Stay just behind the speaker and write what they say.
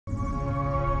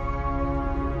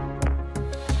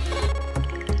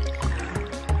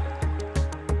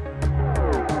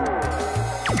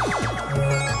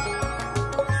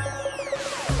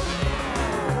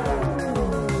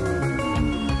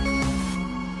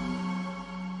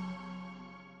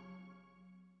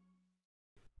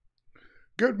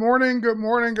Good morning, good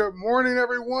morning, good morning,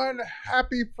 everyone.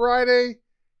 Happy Friday.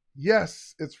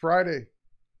 Yes, it's Friday.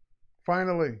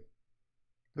 Finally,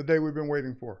 the day we've been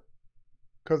waiting for.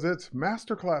 Because it's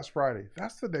Masterclass Friday.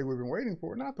 That's the day we've been waiting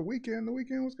for, not the weekend. The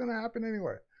weekend was going to happen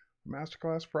anyway.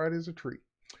 Masterclass Friday is a treat.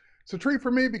 It's a treat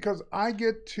for me because I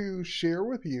get to share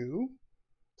with you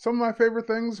some of my favorite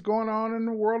things going on in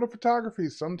the world of photography.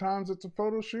 Sometimes it's a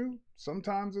photo shoot.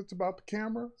 Sometimes it's about the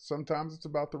camera. Sometimes it's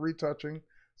about the retouching.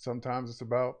 Sometimes it's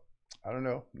about, I don't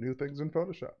know, new things in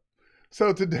Photoshop.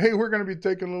 So today we're going to be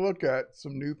taking a look at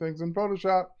some new things in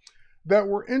Photoshop that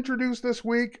were introduced this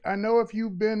week. I know if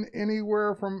you've been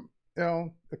anywhere from,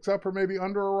 except for maybe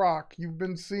under a rock, you've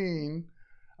been seeing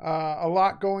a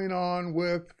lot going on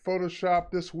with Photoshop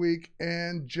this week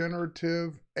and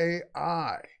generative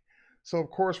AI. So of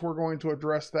course we're going to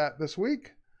address that this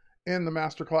week in the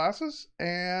master classes,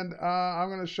 and I'm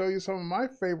going to show you some of my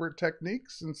favorite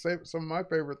techniques and say some of my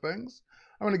favorite things.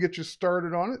 I'm going to get you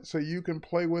started on it so you can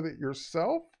play with it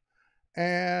yourself.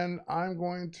 And I'm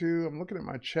looking at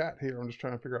my chat here. I'm just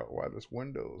trying to figure out why this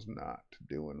window is not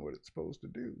doing what it's supposed to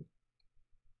do.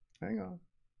 Hang on.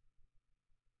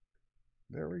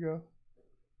 There we go.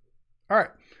 All right.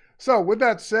 So with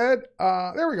that said,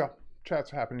 there we go.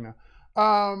 Chat's happening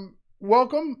now.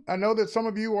 Welcome. I know that some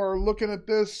of you are looking at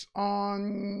this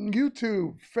on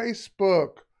YouTube,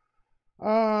 Facebook.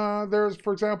 There's,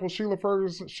 for example,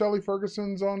 Shelly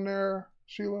Ferguson's on there.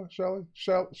 Sheila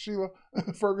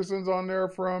Ferguson's on there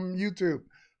from YouTube,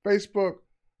 Facebook,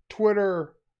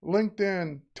 Twitter,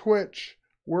 LinkedIn, Twitch,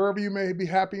 wherever you may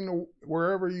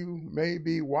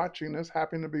be watching this,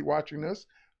 happen to be watching this.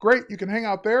 Great, you can hang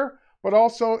out there. But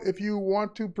also, if you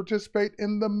want to participate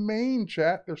in the main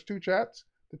chat, there's two chats.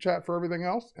 The chat for everything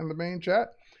else and the main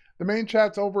chat. The main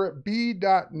chat's over at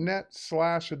b.net/Adobe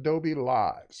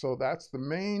Live. So that's the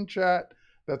main chat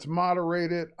that's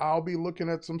moderated. I'll be looking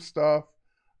at some stuff.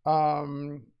 I'll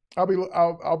be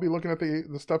looking at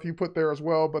the stuff you put there as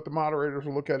well, but the moderators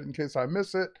will look at it in case I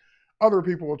miss it. Other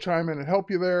people will chime in and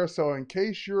help you there. So in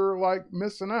case you're like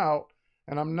missing out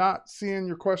and I'm not seeing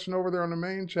your question over there on the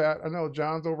main chat, I know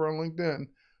John's over on LinkedIn,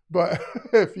 but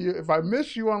if I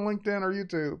miss you on LinkedIn or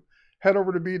YouTube, head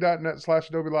over to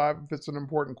b.net/Adobe Live if it's an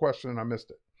important question and I missed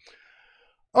it.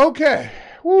 Okay,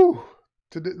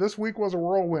 this week was a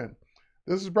whirlwind.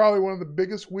 This is probably one of the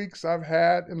biggest weeks I've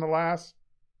had in the last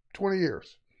 20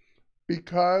 years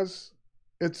because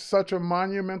it's such a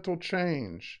monumental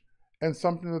change and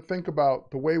something to think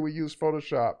about the way we use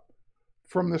Photoshop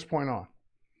from this point on.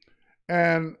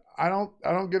 And I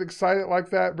don't get excited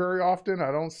like that very often.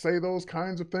 I don't say those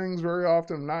kinds of things very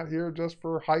often. I'm not here just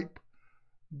for hype.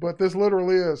 But this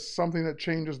literally is something that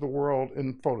changes the world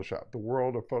in Photoshop, the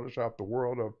world of Photoshop, the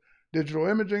world of digital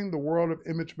imaging, the world of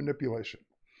image manipulation.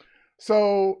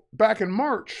 So back in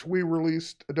March, we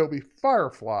released Adobe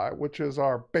Firefly, which is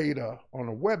our beta on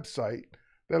a website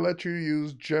that lets you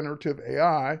use generative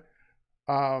AI,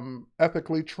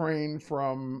 ethically trained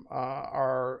from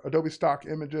our Adobe stock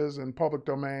images and public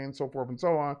domain, so forth and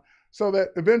so on, so that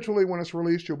eventually when it's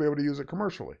released, you'll be able to use it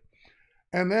commercially.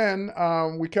 And then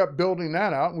we kept building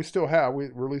that out, and we still have. We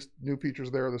released new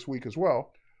features there this week as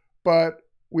well. But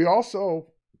we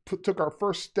also took our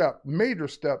first step, major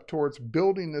step, towards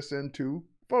building this into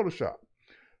Photoshop.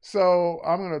 So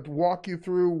I'm going to walk you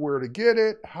through where to get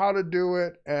it, how to do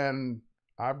it, and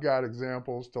I've got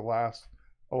examples to last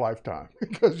a lifetime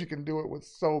because you can do it with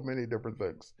so many different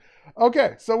things.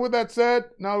 Okay, so with that said,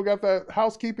 now we got that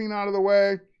housekeeping out of the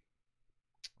way.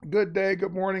 Good day,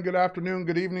 good morning, good afternoon,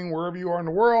 good evening, wherever you are in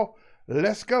the world.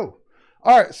 Let's go.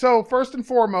 All right, so first and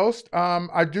foremost,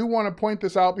 I do want to point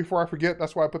this out before I forget.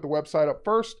 That's why I put the website up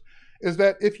first, is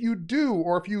that if you do,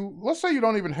 or if you, let's say you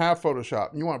don't even have Photoshop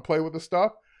and you want to play with this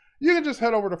stuff, you can just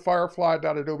head over to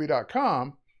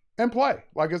firefly.adobe.com and play.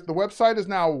 Like the website is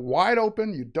now wide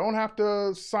open. You don't have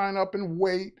to sign up and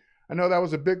wait. I know that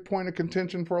was a big point of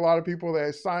contention for a lot of people.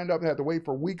 They signed up, they had to wait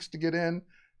for weeks to get in.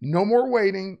 No more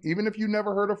waiting, even if you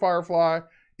never heard of Firefly,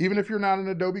 even if you're not an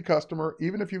Adobe customer,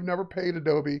 even if you've never paid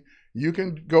Adobe, you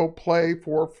can go play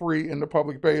for free in the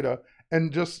public beta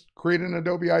and just create an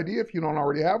Adobe ID if you don't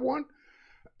already have one.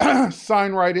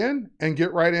 Sign right in and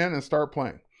get right in and start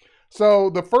playing.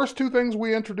 So the first two things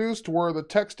we introduced were the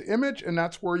text to image, and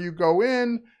that's where you go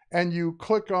in and you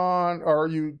click on, or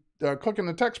you click in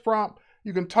the text prompt.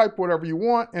 You can type whatever you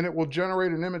want and it will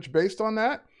generate an image based on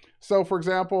that. So for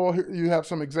example, you have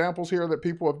some examples here that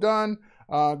people have done.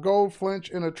 Gold finch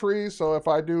in a tree. So if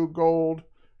I do gold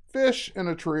fish in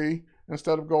a tree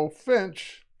instead of gold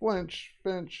finch,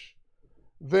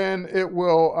 then it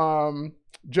will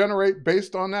generate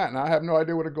based on that. And I have no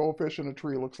idea what a goldfish in a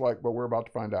tree looks like, but we're about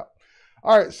to find out.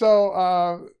 All right,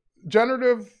 so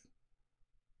generative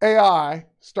AI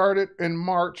started in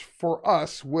March for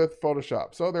us with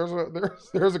Photoshop. So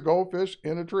there's a goldfish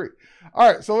in a tree.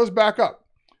 All right, so let's back up.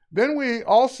 Then we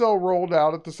also rolled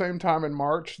out at the same time in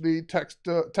March the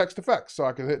text effects. So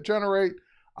I can hit generate.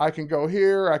 I can go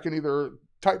here. I can either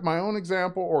type my own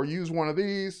example or use one of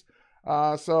these.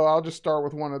 So I'll just start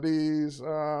with one of these.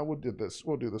 We'll do this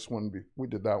one. We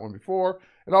did that one before.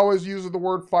 It always uses the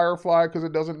word Firefly because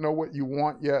it doesn't know what you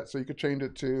want yet. So you could change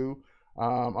it to, I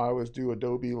always do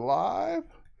Adobe Live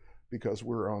because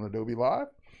we're on Adobe Live.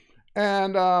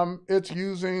 And it's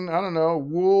using, I don't know,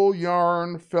 wool,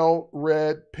 yarn, felt,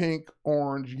 red, pink,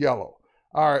 orange, yellow.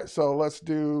 All right, so let's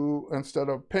do, instead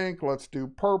of pink, let's do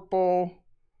purple,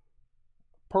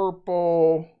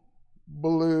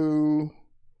 blue,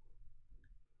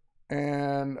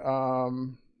 and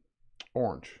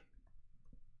orange.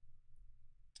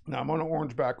 Now I'm on an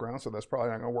orange background, so that's probably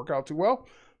not going to work out too well.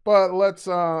 But let's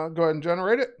go ahead and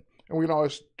generate it. And we can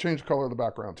always change the color of the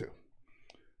background too.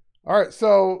 All right,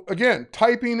 so again,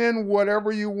 typing in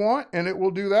whatever you want and it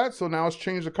will do that. So now it's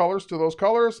changed the colors to those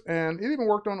colors, and it even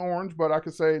worked on orange, but I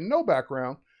could say no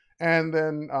background and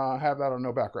then have that on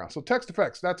no background. So text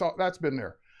effects, that's been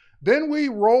there. Then we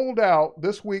rolled out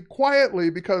this week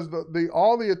quietly because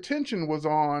all the attention was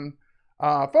on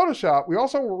Photoshop. We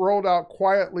also rolled out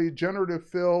quietly generative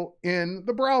fill in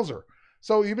the browser.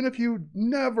 So even if you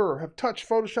never have touched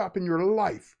Photoshop in your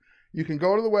life, you can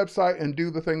go to the website and do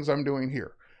the things I'm doing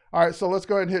here. All right, so let's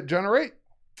go ahead and hit generate.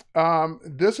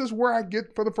 This is where I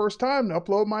get for the first time to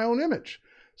upload my own image.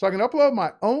 So I can upload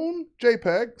my own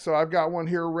JPEG. So I've got one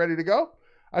here ready to go.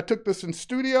 I took this in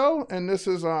studio, and this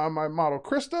is my model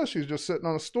Krista. She's just sitting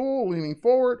on a stool, leaning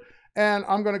forward. And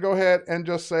I'm gonna go ahead and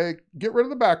just say, get rid of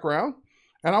the background.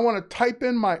 And I wanna type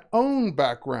in my own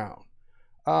background.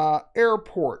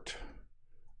 Airport,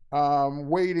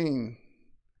 waiting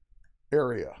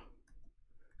area.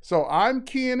 So I'm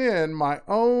keying in my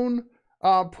own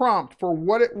prompt for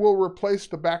what it will replace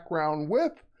the background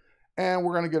with. And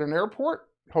we're going to get an airport.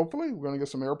 Hopefully, we're going to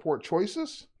get some airport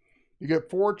choices. You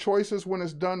get 4 choices when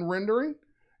it's done rendering.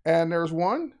 And there's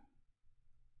 1.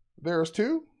 There's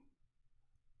 2.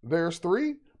 There's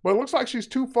 3. But it looks like she's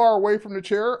too far away from the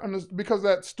chair and because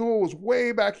that stool was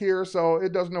way back here, so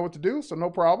it doesn't know what to do, so no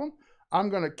problem. I'm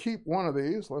going to keep one of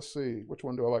these. Let's see, which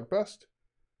one do I like best?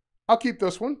 I'll keep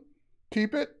this one.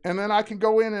 Keep it, and then I can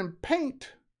go in and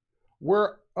paint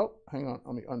where, oh, hang on,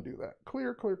 let me undo that.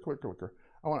 Clear.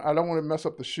 I don't want to mess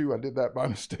up the shoe. I did that by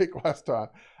mistake last time.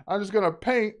 I'm just going to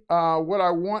paint what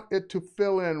I want it to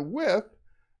fill in with,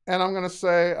 and I'm going to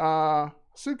say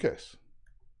suitcase.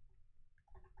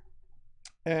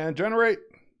 And generate.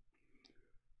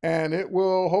 And it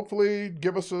will hopefully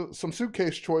give us some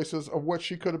suitcase choices of what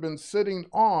she could have been sitting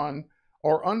on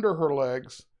or under her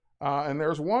legs. And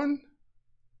there's 1.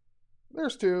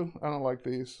 There's 2. I don't like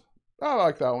these. I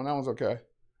like that one. That one's okay.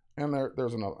 And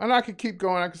there's another. And I could keep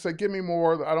going. I could say, give me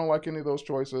more. I don't like any of those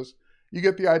choices. You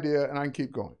get the idea, and I can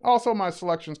keep going. Also, my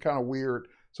selection's kind of weird,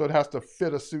 so it has to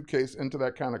fit a suitcase into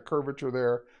that kind of curvature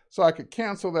there. So I could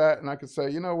cancel that, and I could say,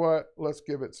 you know what? Let's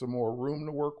give it some more room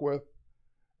to work with.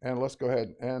 And let's go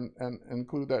ahead and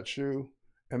include that shoe.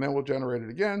 And then we'll generate it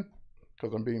again,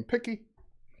 because I'm being picky.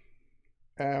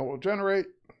 And we'll generate.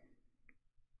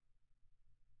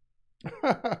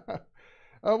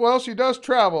 Well, she does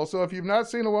travel, so if you've not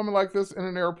seen a woman like this in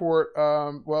an airport,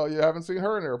 well, you haven't seen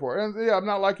her in an airport. And yeah, I'm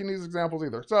not liking these examples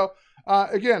either. So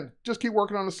again, just keep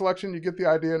working on the selection. You get the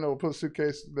idea, and it'll put a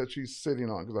suitcase that she's sitting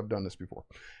on, because I've done this before.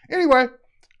 Anyway,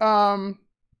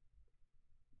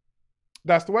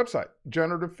 that's the website.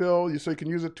 Generative fill, so you can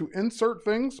use it to insert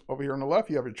things. Over here on the left,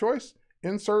 you have your choice.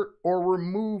 Insert or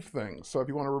remove things. So if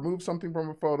you want to remove something from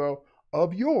a photo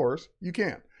of yours, you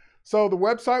can. So the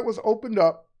website was opened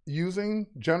up using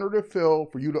generative fill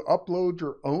for you to upload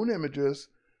your own images,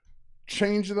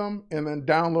 change them, and then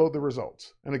download the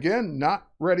results. And again, not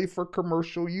ready for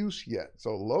commercial use yet.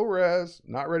 So low res,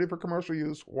 not ready for commercial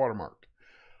use, watermarked.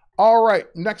 All right,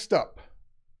 next up.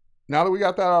 Now that we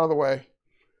got that out of the way,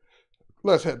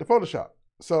 let's head to Photoshop.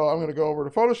 So I'm going to go over to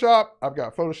Photoshop. I've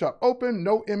got Photoshop open,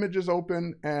 no images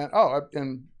open, and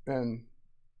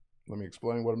let me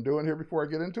explain what I'm doing here before I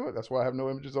get into it. That's why I have no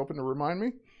images open to remind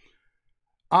me.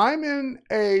 I'm in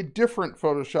a different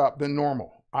Photoshop than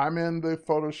normal. I'm in the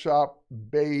Photoshop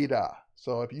beta.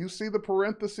 So if you see the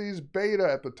parentheses beta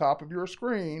at the top of your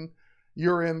screen,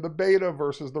 you're in the beta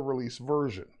versus the release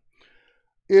version.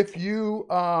 If you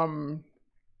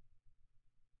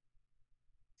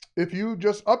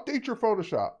just update your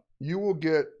Photoshop, you will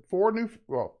get 3 to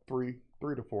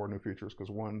 4 new features,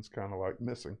 because one's kind of like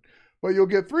missing. But you'll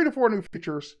get 3 to 4 new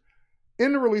features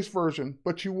in the release version,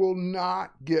 but you will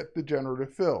not get the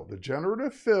generative fill. The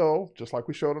generative fill, just like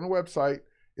we showed on the website,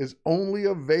 is only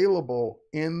available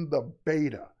in the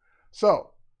beta.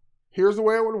 So here's the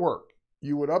way it would work.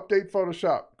 You would update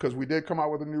Photoshop, because we did come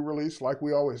out with a new release like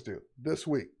we always do this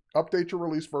week. Update your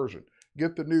release version.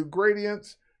 Get the new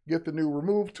gradients, get the new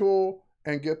remove tool,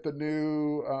 and get the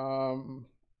new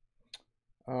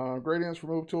gradients,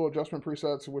 remove tool, adjustment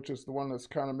presets, which is the one that's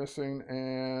kind of missing,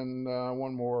 and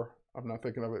one more. I'm not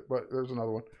thinking of it, but there's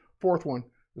another one. Fourth one,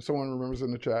 if someone remembers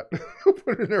in the chat,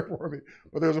 put it in there for me.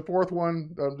 But there's a fourth one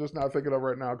that I'm just not thinking of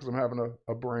right now because I'm having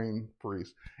a brain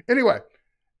freeze. Anyway,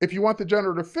 if you want the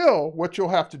generative fill, what you'll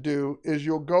have to do is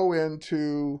you'll go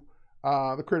into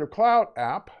the Creative Cloud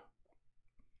app,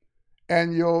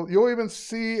 and you'll even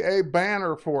see a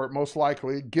banner for it, most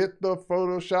likely. Get the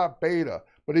Photoshop beta.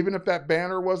 But even if that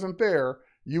banner wasn't there,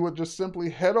 you would just simply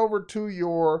head over to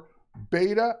your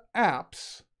beta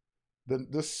apps,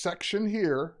 this section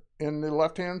here in the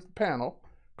left-hand panel,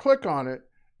 click on it,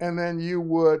 and then you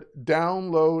would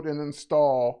download and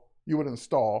install,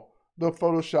 the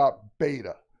Photoshop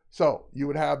beta. So you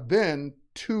would have then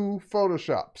two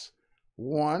Photoshops,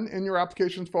 one in your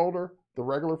applications folder, the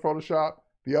regular Photoshop,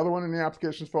 the other one in the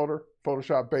applications folder,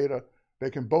 Photoshop beta. They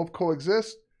can both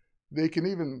coexist. They can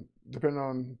even, depending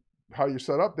on how you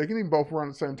set up, they can even both run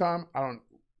at the same time. I don't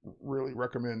really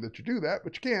recommend that you do that,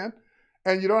 but you can.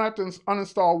 And you don't have to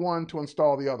uninstall one to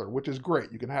install the other, which is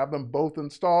great. You can have them both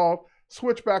installed,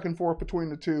 switch back and forth between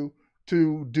the two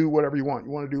to do whatever you want.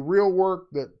 You want to do real work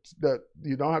that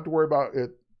you don't have to worry about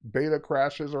it beta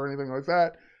crashes or anything like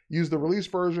that. Use the release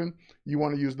version. You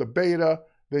want to use the beta,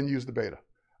 then use the beta.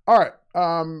 All right.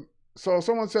 So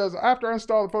someone says, after I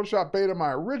install the Photoshop beta,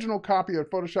 my original copy of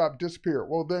Photoshop disappeared.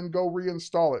 Well, then go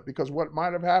reinstall it, because what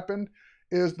might have happened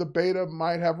is the beta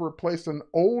might have replaced an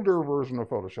older version of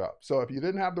Photoshop. So if you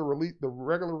didn't have the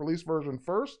regular release version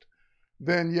first,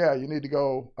 then yeah, you need to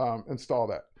go install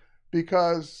that.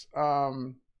 Because,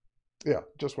 yeah,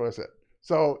 just what I said.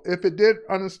 So if it did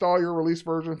uninstall your release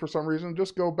version for some reason,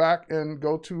 just go back and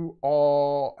go to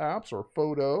all apps or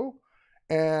photo,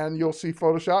 and you'll see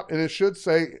Photoshop, and it should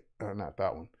say, not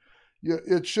that one,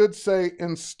 it should say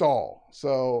install.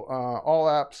 So all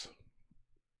apps,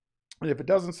 and if it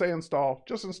doesn't say install,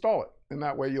 just install it. And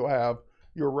that way you'll have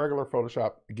your regular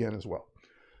Photoshop again as well.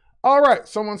 All right,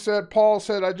 someone said, Paul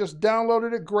said, I just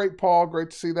downloaded it. Great, Paul,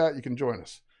 great to see that. You can join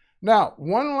us. Now,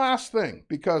 one last thing,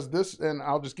 because this, and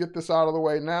I'll just get this out of the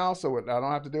way now so I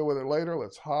don't have to deal with it later.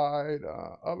 Let's hide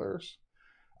others.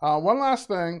 One last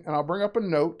thing, and I'll bring up a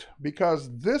note, because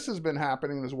this has been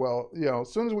happening as well. You know,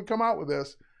 as soon as we come out with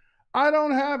this, I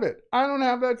don't have it. I don't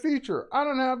have that feature. I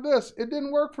don't have this. It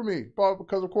didn't work for me. But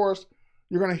because, of course,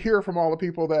 you're going to hear from all the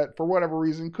people that, for whatever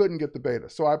reason, couldn't get the beta.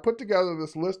 So I put together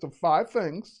this list of 5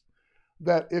 things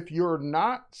that if you're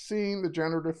not seeing the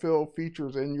generative fill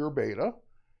features in your beta,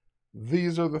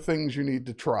 these are the things you need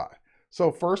to try.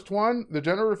 So first one, the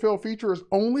generative fill feature is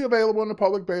only available in the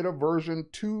public beta version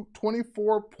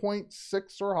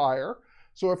 24.6 or higher.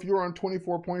 So if you're on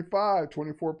 24.5,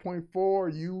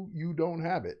 24.4, you don't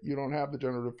have it. You don't have the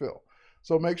generative fill.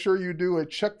 So make sure you do a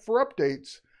check for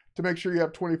updates to make sure you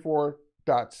have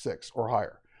 24.6 or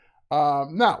higher.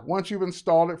 Now, once you've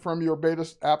installed it from your beta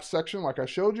app section, like I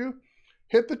showed you,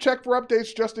 hit the check for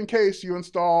updates just in case you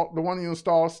install, the one you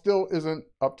install still isn't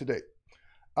up to date.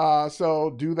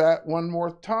 So do that one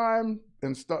more time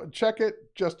and check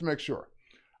it just to make sure.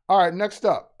 All right, next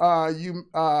up, so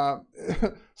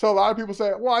a lot of people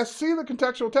say, well, I see the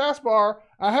contextual taskbar,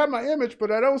 I have my image, but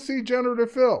I don't see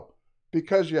generative fill,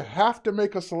 because you have to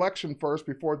make a selection first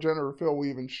before generative fill will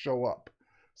even show up.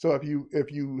 So if you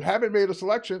haven't made a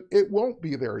selection, it won't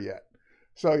be there yet.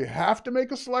 So you have to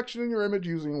make a selection in your image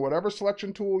using whatever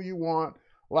selection tool you want,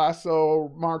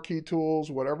 lasso, marquee tools,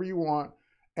 whatever you want,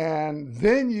 and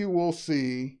then you will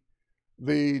see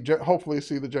hopefully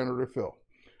see the generative fill.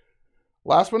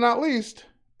 Last but not least,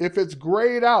 if it's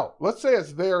grayed out, let's say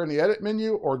it's there in the edit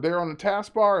menu or there on the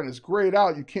taskbar and it's grayed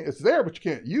out, it's there, but you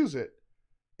can't use it.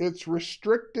 It's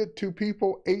restricted to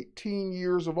people 18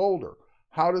 years of older.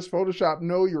 How does Photoshop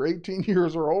know you're 18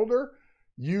 years or older?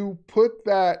 You put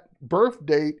that birth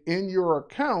date in your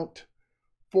account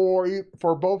for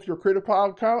both your Creative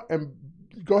Cloud account, and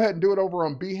go ahead and do it over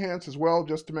on Behance as well,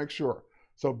 just to make sure.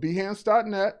 So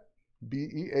behance.net,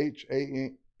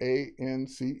 behance.net.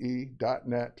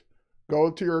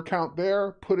 Go to your account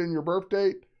there, put in your birth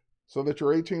date so that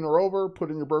you're 18 or over,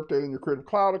 put in your birth date in your Creative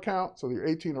Cloud account so that you're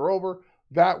 18 or over.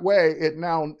 That way it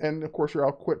now, and of course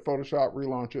I'll quit Photoshop,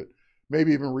 relaunch it,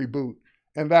 maybe even reboot.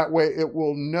 And that way it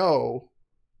will know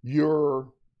you're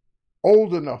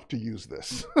old enough to use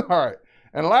this. All right.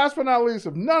 And last but not least,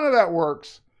 if none of that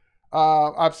works,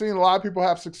 I've seen a lot of people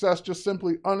have success just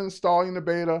simply uninstalling the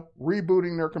beta,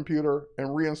 rebooting their computer, and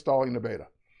reinstalling the beta.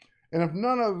 And if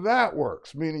none of that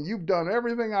works, meaning you've done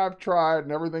everything I've tried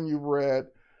and everything you've read,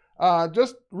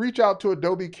 just reach out to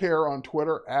Adobe Care on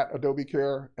Twitter at Adobe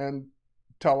Care and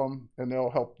tell them, and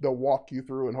they'll walk you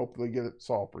through and hopefully get it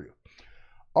solved for you.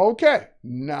 Okay,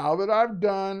 now that I've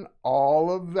done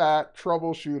all of that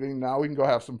troubleshooting, now we can go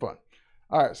have some fun.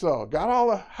 All right, so got all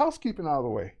the housekeeping out of the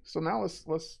way. So now let's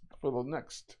for the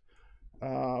next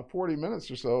 40 minutes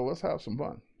or so, let's have some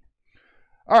fun.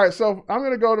 All right, so I'm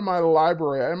going to go to my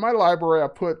library. In my library, I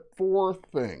put 4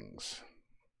 things,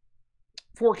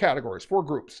 4 categories, 4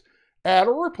 groups. Add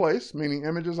or replace, meaning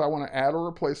images I want to add or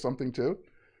replace something to.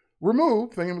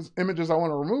 Remove, images I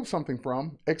want to remove something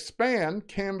from. Expand,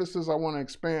 canvases I want to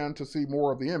expand to see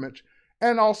more of the image.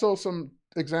 And also some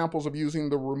examples of using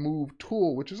the remove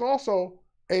tool, which is also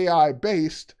AI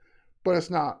based, but it's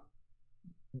not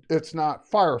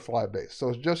Firefly based. So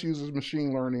it just uses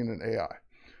machine learning and AI.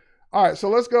 All right, so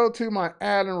let's go to my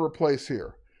add and replace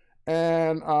here.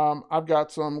 And I've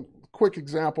got some quick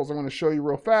examples I'm going to show you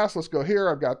real fast. Let's go here.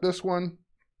 I've got this one.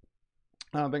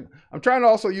 I'm trying to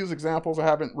also use examples I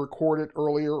haven't recorded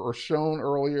earlier or shown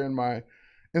earlier in my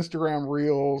Instagram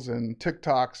Reels and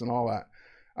TikToks and all that.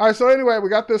 All right, so anyway, we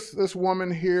got this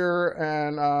woman here,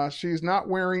 and she's not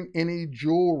wearing any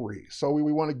jewelry, so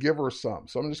we want to give her some.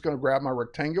 So I'm just going to grab my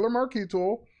rectangular marquee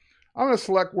tool. I'm going to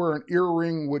select where an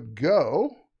earring would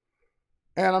go,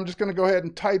 and I'm just going to go ahead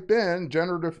and type in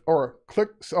generative, or click,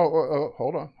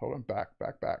 hold on, back.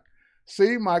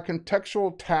 See, my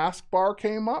contextual taskbar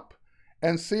came up.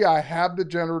 And see, I have the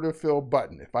generative fill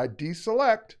button. If I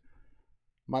deselect,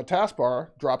 my taskbar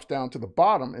drops down to the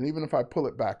bottom, and even if I pull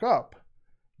it back up,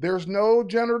 there's no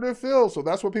generative fill. So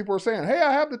that's what people are saying. Hey,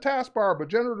 I have the taskbar, but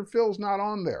generative fill is not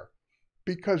on there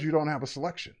because you don't have a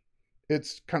selection.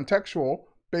 It's contextual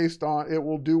based on, it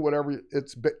will do whatever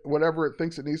it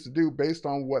thinks it needs to do based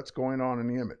on what's going on in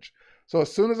the image. So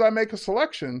as soon as I make a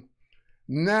selection,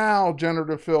 now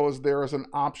generative fill is there as an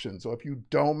option. So if you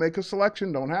don't make a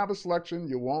selection, don't have a selection,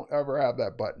 you won't ever have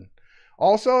that button.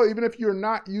 Also, even if you're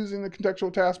not using the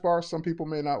contextual taskbar, some people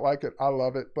may not like it. I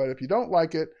love it. But if you don't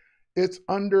like it, it's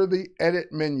under the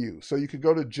edit menu. So you could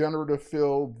go to generative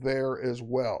fill there as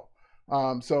well.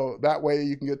 So that way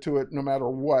you can get to it no matter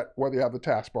what, whether you have the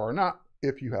taskbar or not,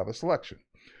 if you have a selection.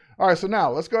 All right, so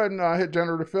now let's go ahead and hit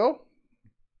generative fill.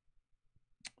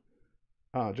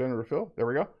 Generative fill, there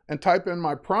we go. And type in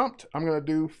my prompt. I'm going to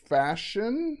do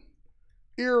fashion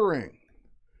earring.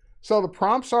 So the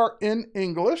prompts are in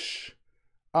English.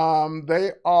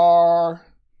 They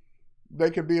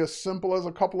could be as simple as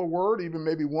a couple of words, even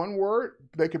maybe one word.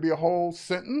 They could be a whole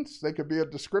sentence. They could be a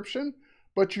description.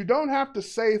 But you don't have to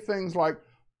say things like,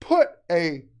 put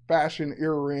a fashion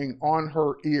earring on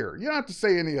her ear. You don't have to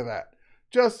say any of that.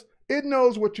 Just, it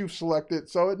knows what you've selected,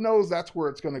 so it knows that's where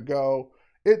it's going to go.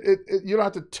 You don't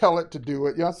have to tell it to do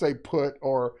it. You don't have to say put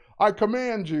or I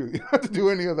command you. You don't have to do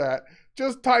any of that.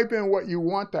 Just type in what you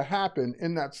want to happen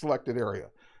in that selected area.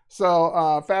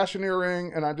 So fashion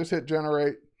earring, and I just hit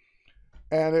generate,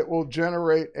 and it will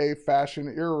generate a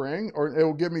fashion earring, or it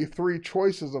will give me 3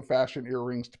 choices of fashion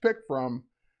earrings to pick from,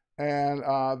 and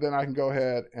then I can go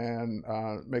ahead and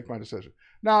make my decision.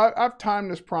 Now, I've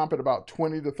timed this prompt at about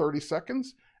 20 to 30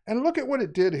 seconds, and look at what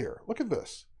it did here. Look at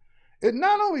this. It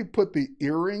not only put the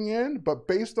earring in, but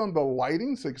based on the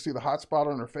lighting, so you can see the hot spot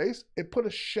on her face, it put a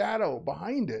shadow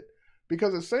behind it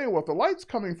because it's saying, well, if the light's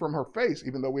coming from her face,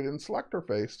 even though we didn't select her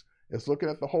face, it's looking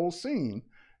at the whole scene,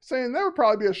 saying there would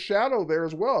probably be a shadow there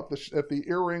as well if the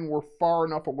earring were far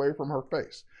enough away from her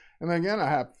face. And then again, I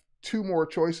have 2 more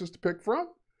choices to pick from,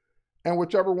 and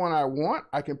whichever one I want,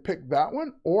 I can pick that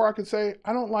one, or I can say,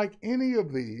 I don't like any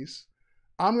of these.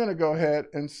 I'm going to go ahead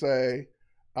and say,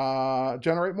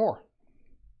 generate more.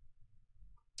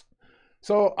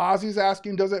 So Ozzy's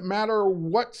asking, does it matter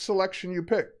what selection you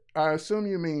pick? I assume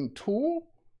you mean tool?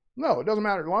 No, it doesn't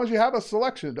matter. As long as you have a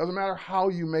selection, it doesn't matter how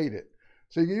you made it.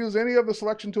 So you can use any of the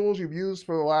selection tools you've used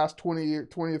for the last 20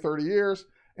 or 30 years,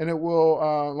 and it will,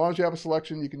 as long as you have a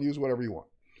selection, you can use whatever you want.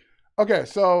 Okay,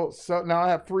 so now I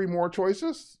have 3 more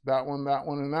choices. That one,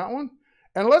 and that one.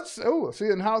 And let's,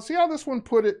 see how this one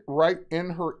put it right in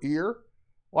her ear?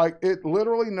 Like it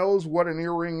literally knows what an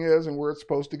earring is and where it's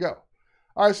supposed to go.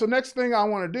 All right, so next thing I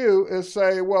want to do is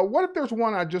say, well, what if there's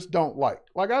one I just don't like?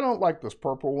 Like, I don't like this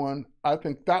purple one. I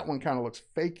think that one kind of looks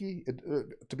fakey.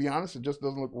 To be honest, it just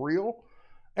doesn't look real.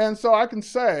 And so I can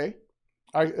say,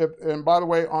 and by the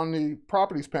way, on the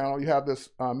properties panel, you have this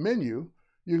menu.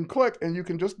 You can click and you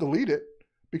can just delete it.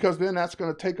 because then that's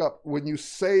going to take up, when you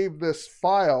save this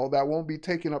file, that won't be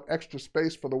taking up extra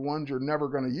space for the ones you're never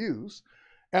going to use.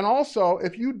 And also,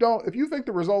 if you think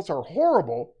the results are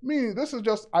horrible, meaning this is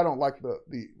just, I don't like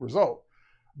the result.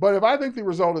 But if I think the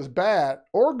result is bad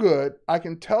or good, I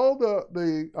can tell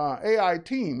the AI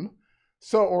team,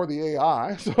 or the AI,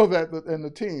 and the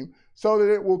team, so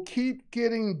that it will keep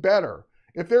getting better.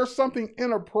 If there's something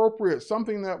inappropriate,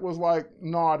 something that was like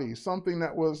naughty, something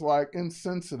that was like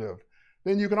insensitive,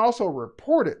 then you can also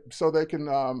report it so they can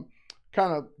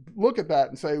kind of look at that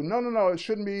and say, no, it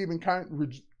shouldn't be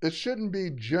it shouldn't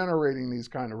be generating these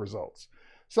kind of results.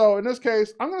 So in this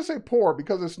case, I'm going to say poor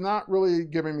because it's not really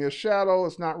giving me a shadow.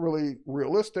 It's not really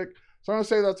realistic. So I'm going to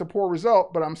say that's a poor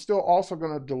result, but I'm still also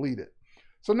going to delete it.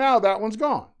 So now that one's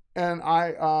gone, and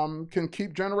I can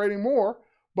keep generating more,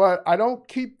 but I don't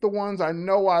keep the ones I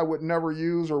know I would never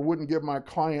use or wouldn't give my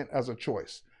client as a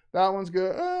choice. That one's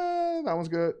good. That one's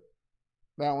good.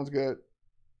 That one's good.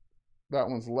 That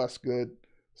one's less good.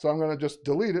 So I'm going to just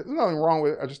delete it. There's nothing wrong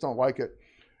with it. I just don't like it.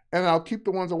 And I'll keep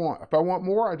the ones I want. If I want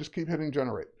more, I just keep hitting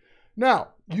generate. Now,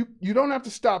 you don't have to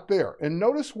stop there. And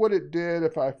notice what it did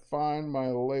if I find my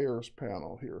layers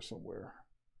panel here somewhere.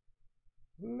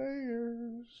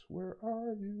 Layers, where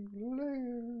are you?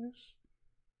 Layers.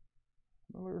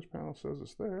 My layers panel says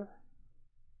it's there.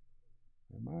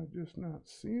 Am I just not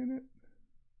seeing it?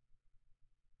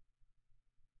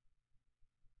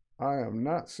 I am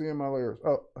not seeing my layers.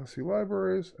 Oh, I see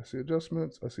libraries. I see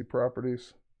adjustments. I see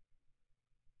properties.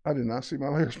 I did not see my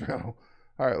layers panel.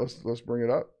 All right, let's bring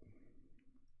it up.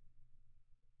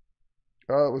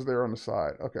 Oh, it was there on the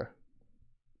side. Okay.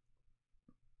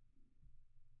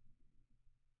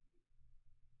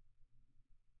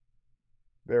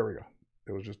 There we go.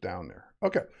 It was just down there.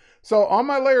 Okay. So on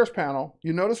my layers panel,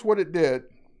 you notice what it did.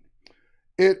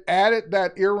 It added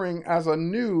that earring as a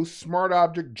new Smart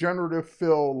Object Generative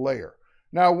Fill layer.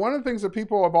 Now, one of the things that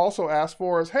people have also asked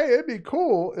for is, hey, it'd be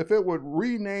cool if it would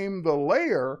rename the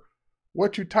layer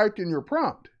what you typed in your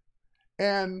prompt.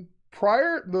 And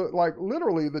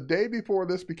literally the day before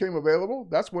this became available,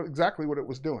 that's exactly what it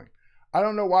was doing. I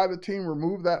don't know why the team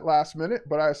removed that last minute,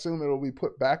 but I assume it'll be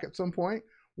put back at some point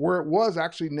where it was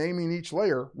actually naming each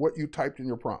layer what you typed in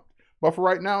your prompt. But for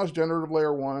right now, it's Generative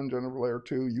Layer 1, Generative Layer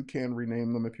 2. You can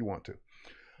rename them if you want to.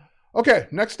 Okay,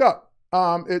 next up.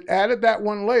 It added that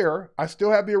one layer. I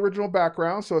still have the original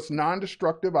background, so it's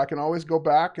non-destructive. I can always go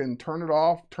back and turn it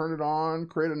off, turn it on,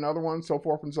 create another one, so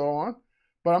forth and so on.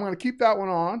 But I'm going to keep that one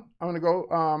on. I'm going to go,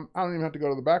 I don't even have to go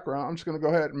to the background. I'm just going to go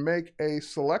ahead and make a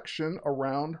selection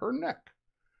around her neck.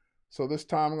 So this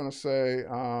time I'm going to say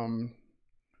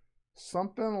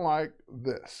something like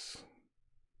this.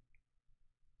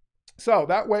 So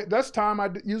that way, this time I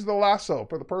use the lasso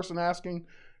for the person asking,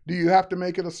 do you have to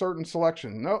make it a certain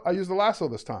selection? No, I use the lasso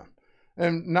this time,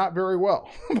 and not very well.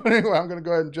 But anyway, I'm going to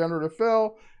go ahead and generative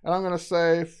fill, and I'm going to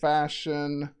say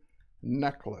fashion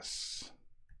necklace.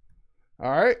 All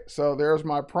right, so there's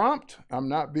my prompt. I'm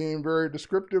not being very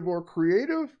descriptive or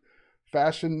creative.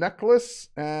 Fashion necklace,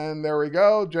 and there we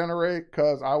go, generate,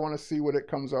 because I want to see what it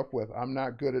comes up with. I'm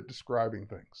not good at describing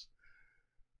things.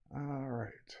 All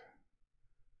right.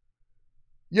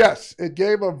 Yes, it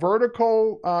gave a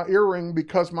vertical earring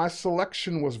because my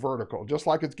selection was vertical, just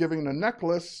like it's giving a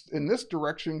necklace in this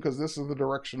direction because this is the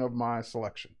direction of my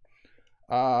selection.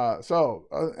 And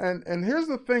here's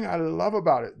the thing I love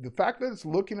about it. The fact that it's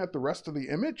looking at the rest of the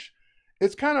image,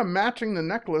 it's kind of matching the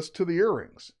necklace to the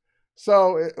earrings.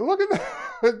 So look at that.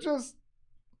 It's just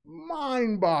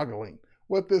mind-boggling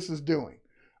what this is doing.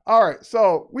 All right,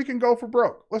 so we can go for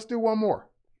broke. Let's do one more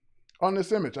on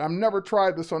this image. I've never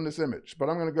tried this on this image, but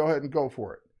I'm going to go ahead and go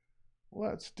for it.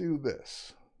 Let's do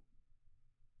this.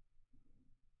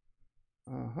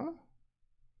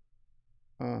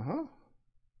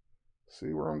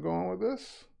 See where I'm going with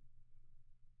this?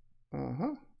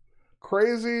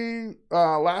 Crazy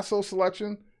lasso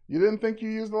selection. You didn't think you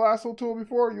used the lasso tool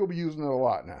before? You'll be using it a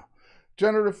lot now.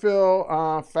 Generative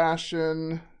fill,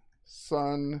 fashion,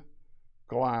 sunglasses.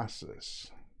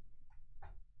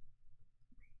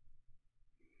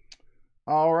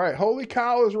 All right. Holy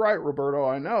cow is right, Roberto.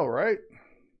 I know, right?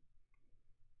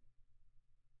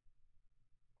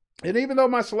 And even though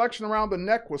my selection around the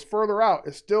neck was further out,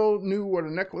 it still knew what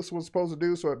a necklace was supposed to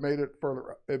do, so it made it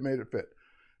further, it made it fit.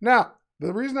 Now,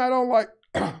 the reason I don't like,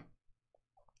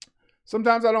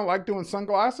 sometimes I don't like doing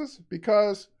sunglasses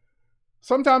because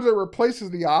sometimes it replaces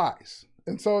the eyes.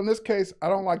 And so in this case, I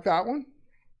don't like that one.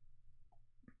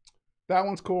 That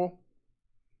one's cool.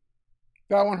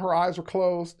 That one, her eyes are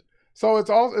closed. So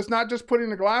it's not just putting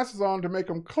the glasses on to make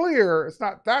them clear. It's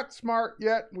not that smart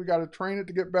yet. We got to train it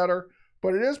to get better.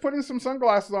 But it is putting some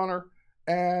sunglasses on her,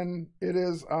 and it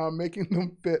is making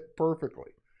them fit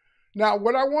perfectly. Now,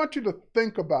 what I want you to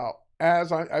think about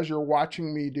as you're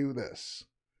watching me do this,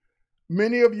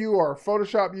 many of you are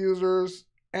Photoshop users,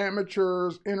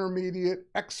 amateurs, intermediate,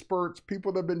 experts,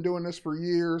 people that have been doing this for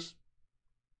years.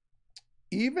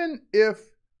 Even if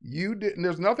you didn't,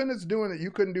 there's nothing that's doing that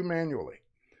you couldn't do manually.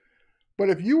 But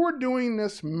if you were doing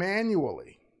this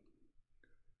manually,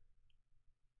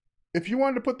 if you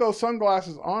wanted to put those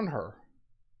sunglasses on her,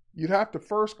 you'd have to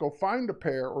first go find a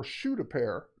pair or shoot a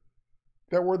pair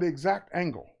that were the exact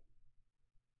angle.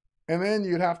 And then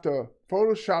you'd have to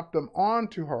Photoshop them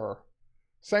onto her.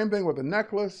 Same thing with the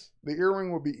necklace. The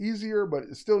earring would be easier, but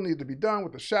it still needed to be done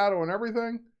with the shadow and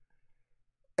everything.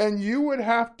 And you would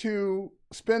have to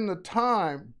spend the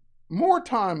time, more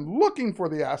time looking for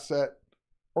the asset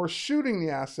or shooting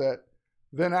the asset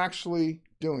than actually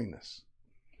doing this.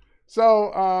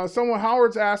 So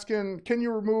Howard's asking, can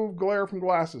you remove glare from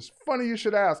glasses? Funny you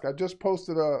should ask. I just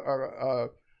posted a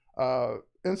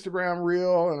Instagram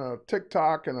reel and a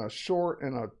TikTok and a short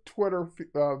and a Twitter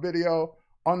video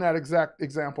on that exact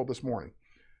example this morning.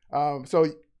 So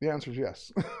the answer is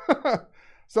yes.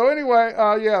 So anyway,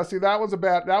 yeah, see, that one's a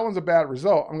bad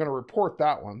result. I'm going to report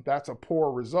that one. That's a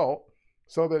poor result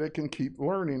so that it can keep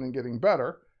learning and getting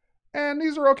better. And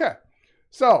these are okay.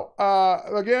 So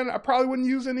again, I probably wouldn't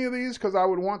use any of these because I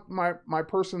would want my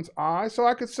person's eye. So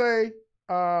I could say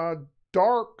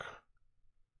dark.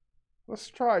 Let's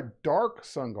try dark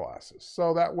sunglasses.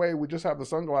 So that way we just have the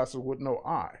sunglasses with no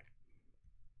eye.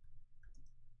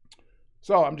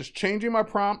 So I'm just changing my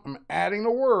prompt. I'm adding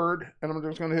a word, and I'm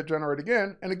just going to hit generate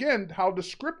again. And again, how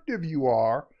descriptive you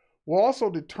are will also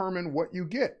determine what you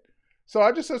get. So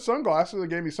I just said sunglasses. It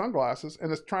gave me sunglasses,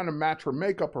 and it's trying to match her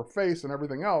makeup, her face, and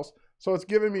everything else. So it's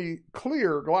giving me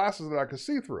clear glasses that I can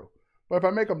see through. But if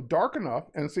I make them dark enough,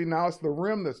 and see now it's the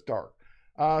rim that's dark.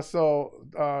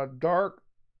 Dark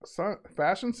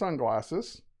fashion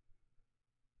sunglasses,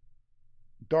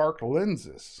 dark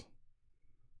lenses.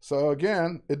 So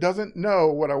again, it doesn't know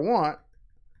what I want.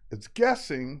 It's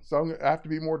guessing, so I'm going to have to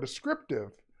be more descriptive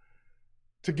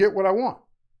to get what I want.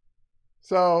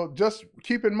 So just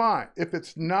keep in mind, if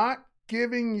it's not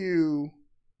giving you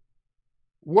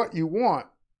what you want,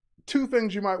 two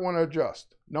things you might want to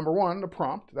adjust. Number one, the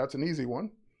prompt. That's an easy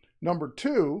one. Number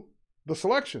two, the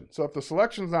selection. So if the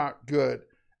selection's not good,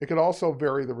 it could also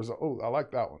vary the result. Oh, I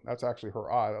like that one. That's actually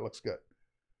her eye. That looks good.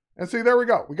 And see, there we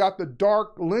go. We got the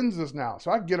dark lenses now. So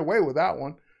I can get away with that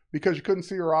one because you couldn't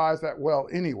see her eyes that well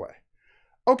anyway.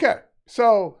 Okay,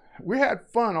 so we had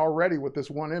fun already with this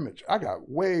one image. I got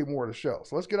way more to show.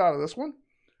 So let's get out of this one.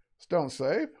 Let's don't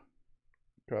save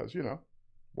because, you know,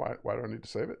 why do I need to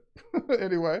save it?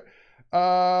 Anyway,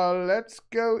 let's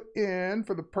go in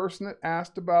for the person that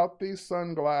asked about the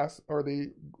sunglass or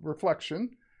the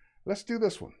reflection. Let's do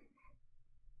this one.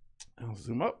 I'll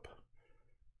zoom up.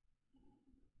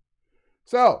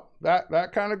 So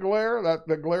that kind of glare,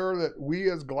 the glare that we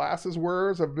as glasses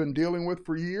wearers have been dealing with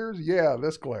for years, yeah,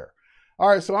 this glare. All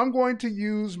right, so I'm going to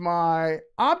use my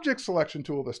object selection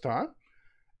tool this time.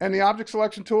 And the object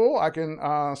selection tool, I can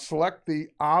select the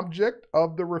object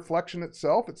of the reflection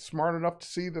itself. It's smart enough to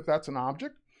see that that's an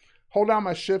object. Hold down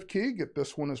my shift key, get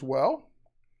this one as well.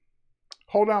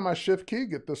 Hold down my shift key,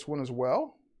 get this one as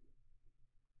well.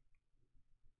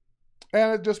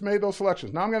 And it just made those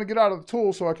selections. Now I'm going to get out of the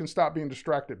tool so I can stop being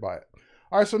distracted by it.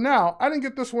 All right, so now I didn't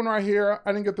get this one right here.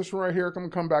 I didn't get this one right here. I'm going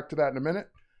to come back to that in a minute.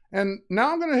 And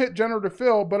now I'm going to hit generative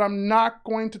fill, but I'm not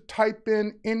going to type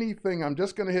in anything. I'm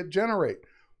just going to hit generate.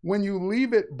 When you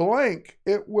leave it blank,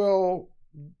 it will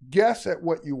guess at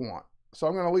what you want. So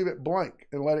I'm going to leave it blank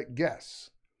and let it guess.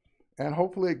 And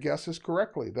hopefully it guesses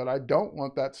correctly that I don't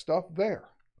want that stuff there.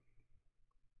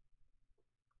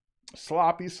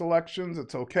 Sloppy selections,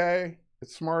 it's okay.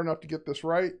 It's smart enough to get this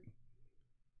right.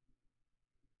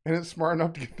 And it's smart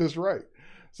enough to get this right.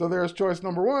 So there's choice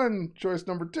number one, choice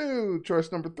number two,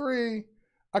 choice number three.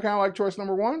 I kind of like choice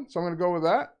number one, so I'm going to go with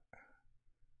that.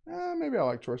 Maybe I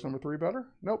like choice number three better.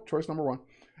 Nope, choice number one.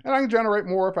 And I can generate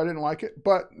more if I didn't like it.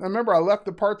 But remember, I left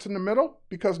the parts in the middle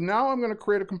because now I'm going to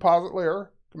create a composite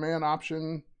layer. Command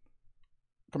Option,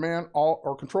 Command Alt,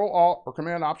 or Control Alt, or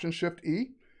Command Option Shift E.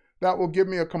 That will give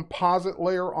me a composite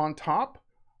layer on top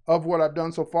of what I've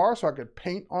done so far, so I could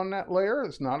paint on that layer.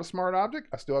 It's not a smart object.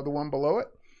 I still have the one below it.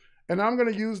 And I'm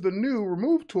going to use the new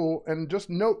Remove tool and just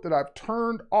note that I've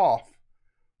turned off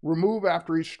Remove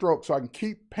after each stroke so I can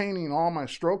keep painting all my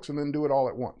strokes and then do it all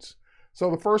at once.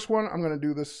 So the first one, I'm going to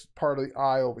do this part of the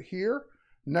eye over here.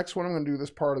 Next one, I'm going to do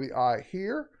this part of the eye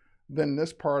here. Then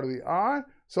this part of the eye.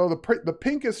 So the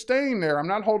pink is staying there. I'm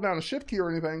not holding down a shift key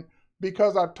or anything,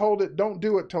 because I've told it don't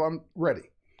do it till I'm ready.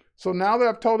 So now that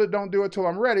I've told it don't do it till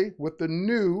I'm ready, with the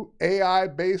new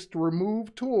AI-based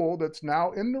remove tool that's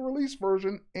now in the release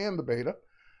version and the beta,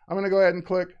 I'm going to go ahead and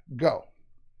click go.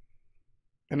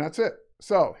 And that's it.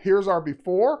 So here's our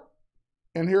before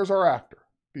and here's our after.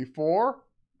 Before,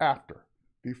 after,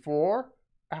 before,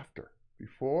 after,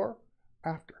 before,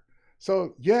 after.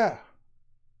 So yeah,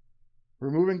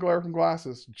 removing glare from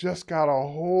glasses just got a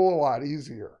whole lot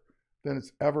easier than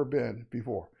it's ever been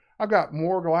before. I've got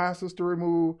more glasses to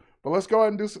remove, but let's go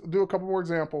ahead and do a couple more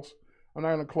examples. I'm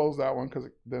not going to close that one because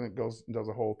then it goes and does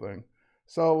a whole thing.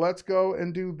 So let's go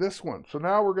and do this one. So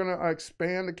now we're going to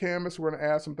expand the canvas. We're going to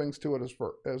add some things to it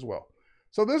as well.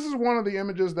 So this is one of the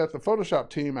images that the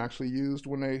Photoshop team actually used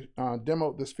when they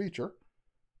demoed this feature.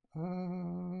 I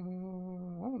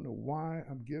don't know why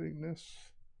I'm getting this.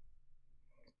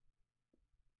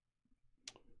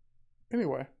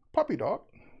 Anyway, puppy dog.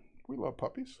 We love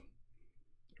puppies.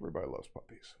 Everybody loves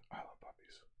puppies. I love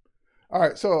puppies. All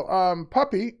right, so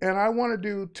puppy, and I want to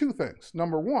do two things.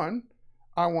 Number one,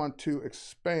 I want to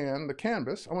expand the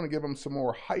canvas. I want to give them some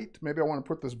more height. Maybe I want to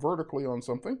put this vertically on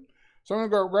something. So I'm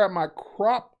going to go grab my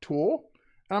crop tool,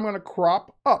 and I'm going to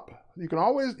crop up. You've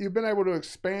been able to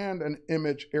expand an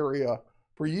image area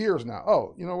for years now.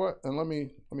 Oh, you know what? And let me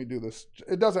do this.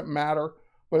 It doesn't matter,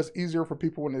 but it's easier for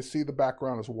people when they see the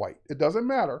background is white. It doesn't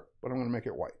matter, but I'm going to make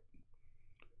it white.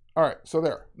 All right, so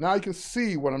there. Now you can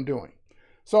see what I'm doing.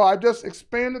 So I've just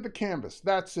expanded the canvas.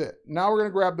 That's it. Now we're going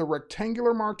to grab the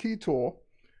rectangular marquee tool,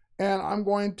 and I'm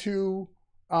going to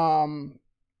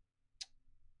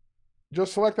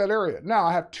just select that area. Now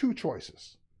I have two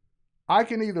choices. I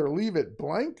can either leave it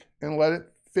blank and let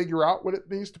it figure out what it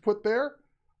needs to put there,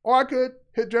 or I could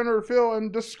hit Generative Fill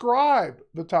and describe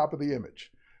the top of the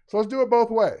image. So let's do it both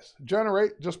ways.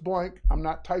 Generate, just blank. I'm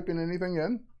not typing anything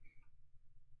in.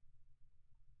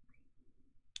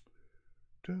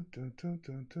 Dun, dun, dun,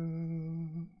 dun,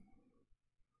 dun.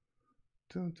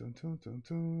 Dun, dun, dun, dun,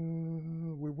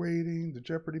 dun. We're waiting, the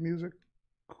Jeopardy music.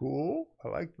 Cool. I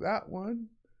like that one.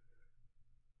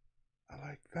 I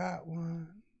like that one.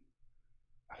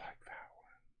 I like that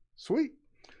one. Sweet.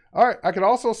 All right. I could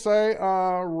also say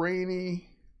rainy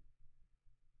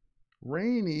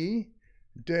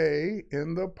day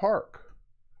in the park.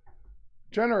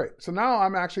 Generate. So now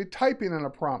I'm actually typing in a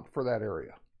prompt for that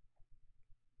area.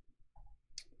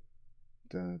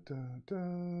 Da, da, da.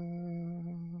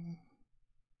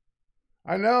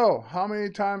 I know. How many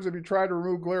times have you tried to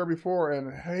remove glare before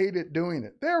and hated doing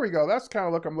it? There we go. That's the kind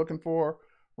of look I'm looking for.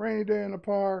 Rainy day in the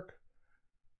park.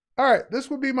 All right, this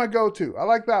would be my go-to. I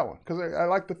like that one because I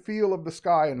like the feel of the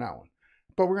sky in that one.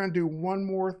 But we're going to do one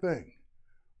more thing.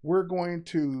 We're going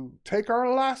to take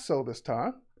our lasso this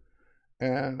time,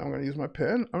 and I'm going to use my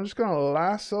pen. I'm just going to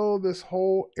lasso this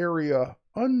whole area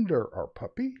under our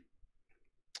puppy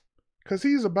because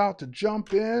he's about to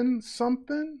jump in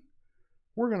something.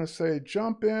 We're going to say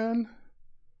jump in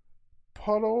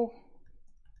puddle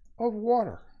of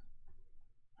water.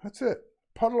 That's it.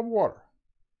 Puddle of water.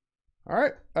 All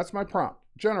right, that's my prompt.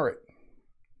 Generate.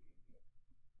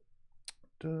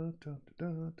 Da, da,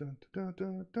 da, da, da,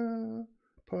 da, da.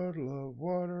 Puddle of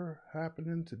water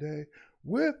happening today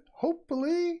with,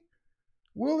 hopefully,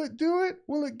 will it do it?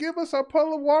 Will it give us a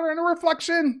puddle of water and a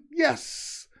reflection?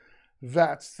 Yes.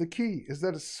 That's the key, is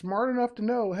that it's smart enough to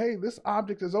know, hey, this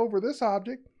object is over this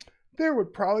object. There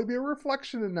would probably be a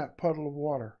reflection in that puddle of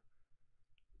water.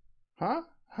 Huh?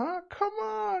 Come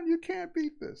on, you can't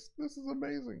beat this. This is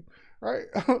amazing, right?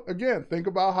 Again, think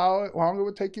about how long it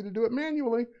would take you to do it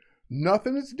manually.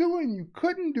 Nothing it's doing you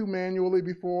couldn't do manually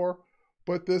before,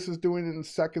 but this is doing it in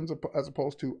seconds as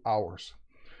opposed to hours.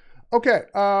 Okay,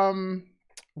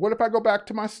 what if I go back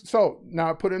to so now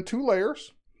I put in 2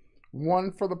 layers.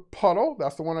 One for the puddle,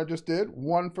 that's the one I just did.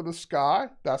 One for the sky,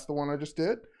 that's the one I just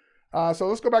did. So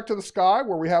let's go back to the sky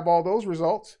where we have all those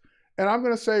results. And I'm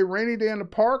going to say rainy day in the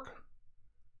park,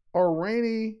 or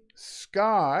rainy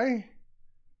sky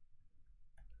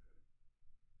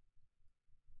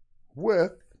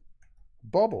with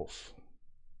bubbles.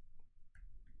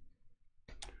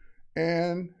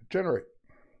 And generate.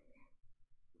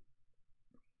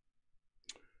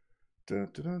 Dun,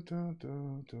 dun, dun,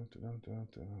 dun, dun, dun, dun,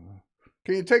 dun.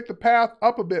 Can you take the path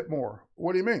up a bit more?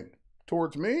 What do you mean?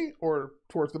 Towards me or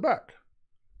towards the back?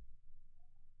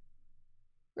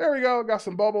 There we go. Got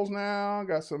some bubbles now.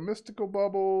 Got some mystical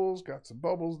bubbles. Got some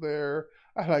bubbles there.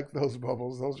 I like those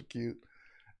bubbles. Those are cute.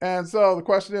 And so the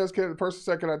question is, the person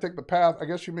said, can I take the path? I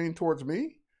guess you mean towards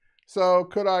me. So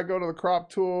could I go to the crop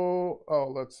tool? Oh,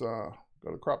 let's go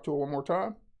to the crop tool one more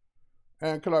time.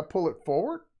 And could I pull it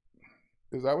forward?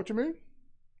 Is that what you mean?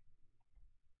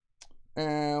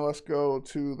 And let's go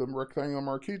to the rectangular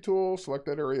marquee tool, select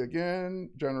that area again,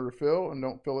 generative fill, and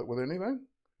don't fill it with anything.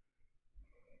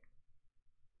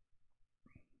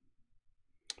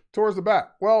 Towards the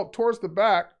back. Well, towards the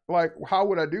back, like, how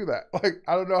would I do that? Like,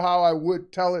 I don't know how I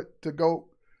would tell it to go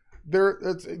there.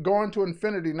 It's going to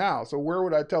infinity now. So where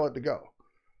would I tell it to go?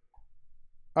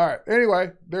 All right.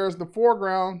 Anyway, there's the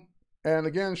foreground. And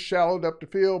again, shallowed up the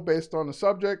field based on the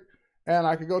subject. And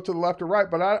I could go to the left or right,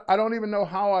 but I don't even know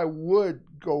how I would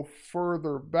go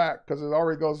further back because it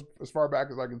already goes as far back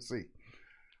as I can see.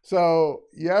 So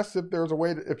yes, if there's a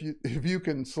way to, if you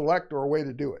can select or a way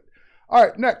to do it. All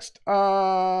right, next,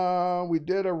 we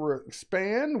did a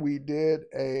expand, we did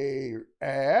a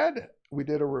add, we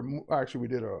did a remove, actually we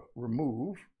did a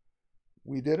remove,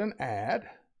 we did an add,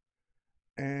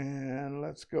 and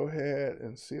let's go ahead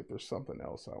and see if there's something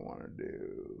else I want to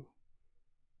do.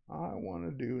 I want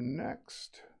to do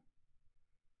next.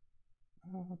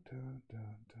 All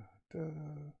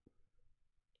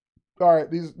right,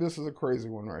 this is a crazy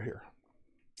one right here.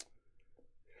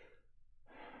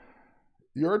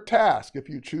 Your task, if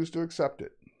you choose to accept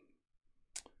it.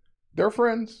 They're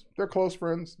friends. They're close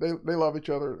friends. They love each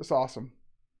other. It's awesome.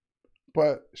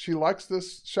 But she likes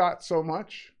this shot so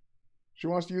much, she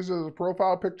wants to use it as a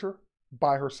profile picture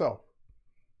by herself.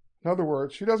 In other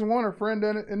words, she doesn't want her friend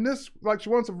in it. In this, like, she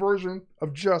wants a version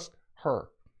of just her.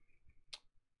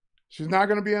 She's not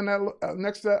going to be in that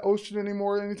next to that ocean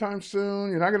anymore anytime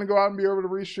soon. You're not going to go out and be able to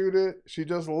reshoot it. She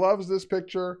just loves this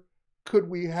picture. Could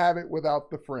we have it without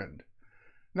the friend?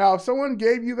 Now, if someone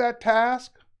gave you that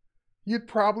task, you'd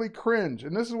probably cringe.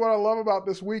 And this is what I love about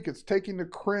this week. It's taking the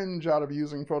cringe out of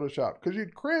using Photoshop. Because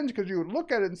you'd cringe because you would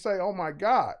look at it and say, oh my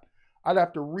God, I'd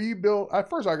have to rebuild. At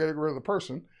first, I got to get rid of the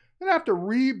person. Then I have to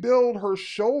rebuild her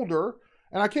shoulder.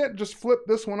 And I can't just flip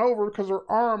this one over because her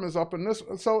arm is up in this.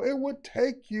 So it would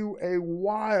take you a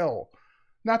while.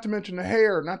 Not to mention the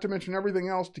hair, not to mention everything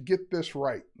else to get this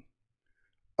right.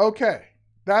 Okay.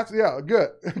 That's, yeah, good.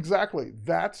 Exactly.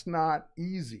 That's not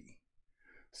easy.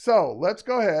 So let's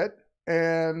go ahead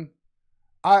and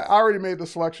I already made the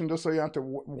selection just so you have to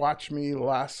watch me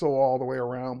lasso all the way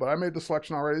around, but I made the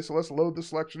selection already. So let's load the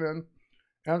selection in.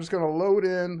 And I'm just going to load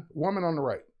in woman on the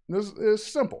right. This is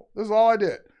simple. This is all I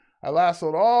did. I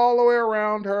lassoed all the way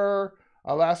around her.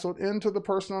 I lassoed into the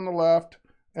person on the left,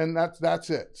 and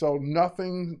that's it. So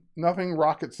nothing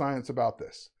rocket science about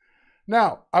this.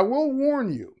 Now, I will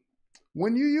warn you,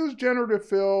 when you use generative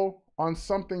fill on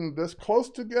something this close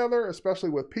together, especially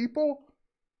with people,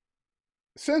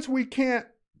 since there's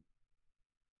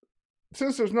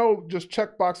no just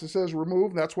checkbox that says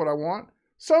remove, that's what I want,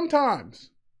 sometimes,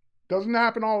 doesn't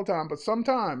happen all the time, but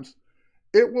sometimes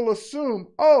it will assume,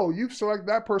 oh, you've selected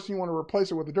that person, you want to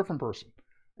replace it with a different person.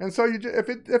 And so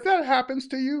if that happens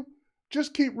to you,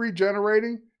 just keep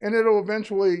regenerating and it'll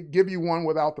eventually give you one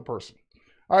without the person.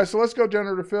 All right, so let's go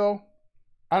generative fill.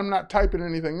 I'm not typing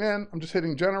anything in, I'm just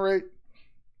hitting generate.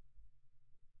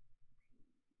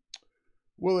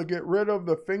 Will it get rid of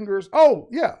the fingers? Oh,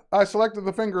 yeah, I selected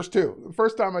the fingers too. The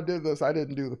first time I did this, I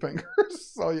didn't do the fingers.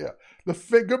 So yeah,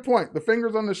 good point. The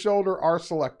fingers on the shoulder are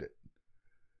selected.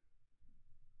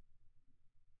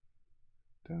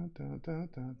 Dun, dun, dun,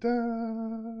 dun,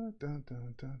 dun, dun,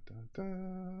 dun, dun, dun,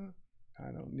 dun.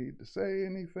 I don't need to say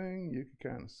anything. You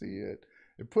can kind of see it.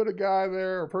 It put a guy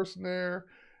there, a person there,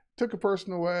 took a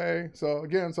person away. So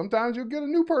again, sometimes you'll get a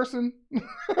new person,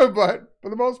 but for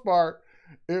the most part,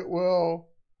 it will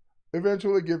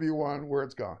eventually give you one where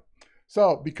it's gone.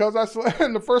 So because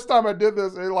and the first time I did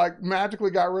this, it like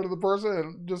magically got rid of the person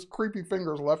and just creepy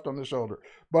fingers left on the shoulder.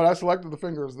 But I selected the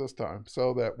fingers this time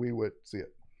so that we would see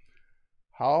it.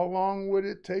 How long would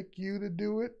it take you to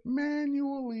do it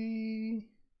manually?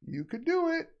 You could do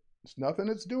it. It's nothing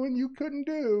it's doing you couldn't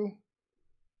do,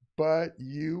 but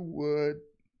you would,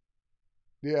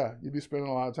 yeah, you'd be spending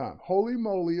a lot of time. Holy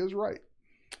moly is right.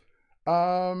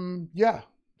 Yeah.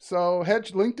 So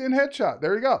LinkedIn headshot,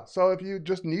 there you go. So if you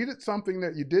just needed something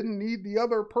that you didn't need the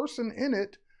other person in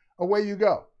it, away you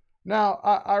go. Now,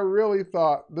 I really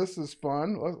thought this is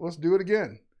fun. Let's do it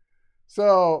again.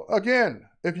 So again,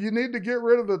 if you need to get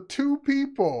rid of the two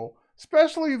people,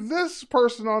 especially this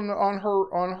person on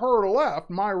her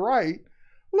left, my right,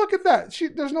 look at that.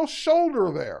 There's no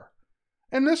shoulder there.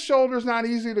 And this shoulder is not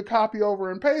easy to copy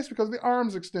over and paste because the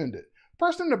arm's extended.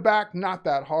 Person in the back, not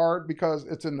that hard because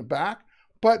it's in the back.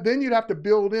 But then you'd have to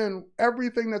build in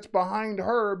everything that's behind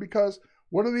her because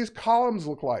what do these columns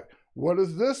look like? What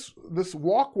does this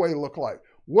walkway look like?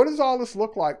 What does all this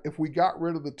look like if we got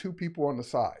rid of the two people on the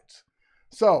sides?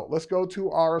 So let's go to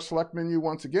our select menu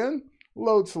once again,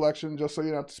 load selection, just so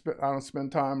you don't have to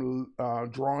spend time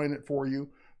drawing it for you.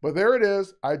 But there it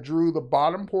is. I drew the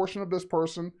bottom portion of this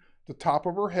person, the top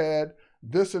of her head,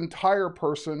 this entire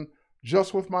person,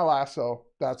 just with my lasso.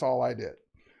 That's all I did.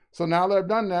 So now that I've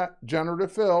done that,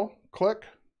 generative fill, click,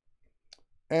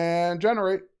 and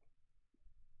generate.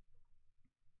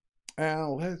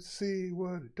 And let's see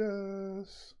what it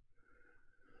does.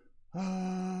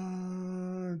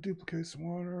 Duplicate some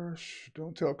water.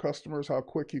 Don't tell customers how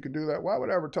quick you can do that. Why would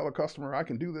I ever tell a customer I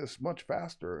can do this much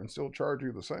faster and still charge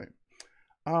you the same?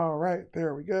 All right,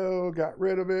 there we go. Got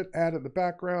rid of it, added the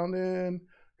background in,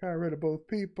 got rid of both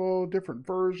people, different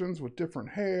versions with different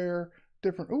hair,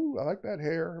 different, ooh, I like that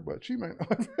hair, but she might not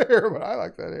like the hair, but I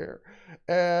like that hair.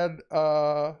 And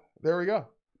there we go.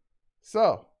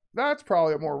 So that's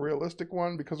probably a more realistic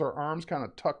one because our arm's kind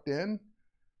of tucked in.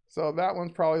 So that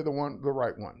one's probably the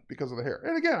right one because of the hair.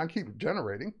 And again, I keep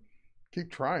generating,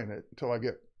 keep trying it until I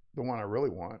get the one I really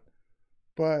want.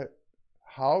 But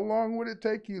how long would it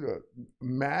take you to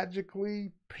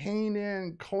magically paint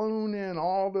in, clone in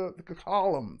all the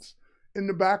columns in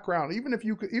the background? Even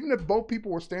if both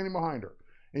people were standing behind her,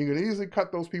 and you could easily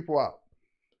cut those people out,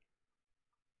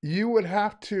 you would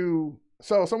have to.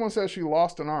 So someone says she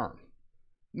lost an arm.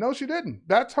 No, she didn't.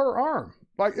 That's her arm.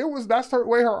 Like that's the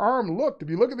way her arm looked. If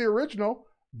you look at the original,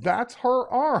 that's her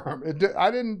arm.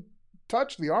 I didn't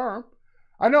touch the arm.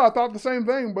 I know I thought the same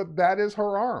thing, but that is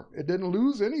her arm. It didn't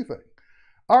lose anything.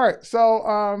 All right,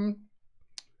 so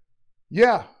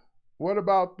yeah, what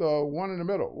about the one in the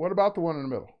middle? What about the one in the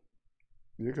middle?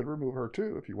 You could remove her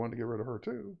too if you wanted to get rid of her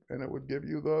too, and it would give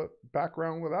you the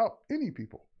background without any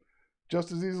people,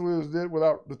 just as easily as it did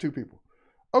without the two people.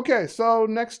 Okay, so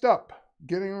next up,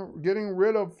 getting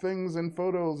rid of things in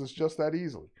photos is just that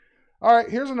easily. All right,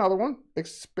 here's another one,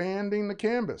 expanding the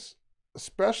canvas,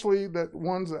 especially that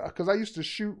ones, because I used to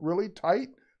shoot really tight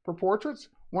for portraits.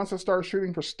 Once I started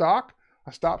shooting for stock,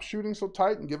 I stopped shooting so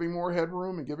tight and giving more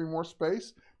headroom and giving more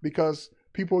space because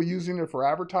people using it for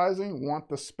advertising want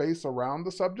the space around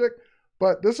the subject.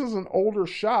 But this is an older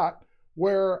shot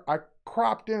where I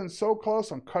cropped in so close,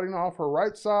 I'm cutting off her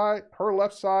right side, her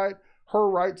left side, her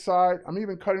right side. I'm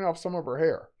even cutting off some of her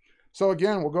hair. So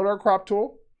again, we'll go to our crop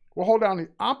tool. We'll hold down the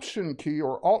Option key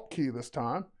or Alt key this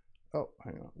time. Oh,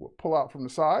 hang on. We'll pull out from the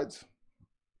sides.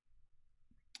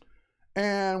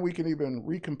 And we can even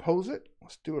recompose it.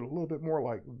 Let's do it a little bit more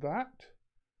like that.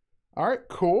 All right,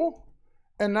 cool.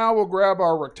 And now we'll grab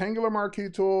our rectangular marquee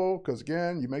tool, because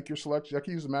again, you make your selection. You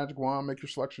can use the magic wand, make your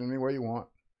selection any way you want.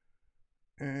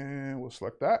 And we'll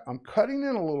select that. I'm cutting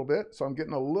in a little bit, so I'm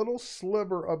getting a little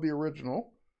sliver of the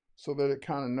original so that it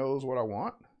kind of knows what I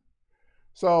want.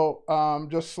 So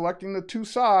just selecting the two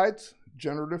sides,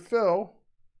 generative fill,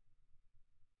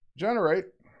 generate.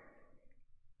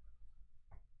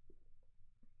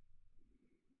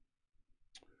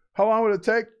 How long would it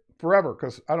take? Forever,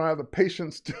 because I don't have the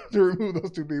patience to remove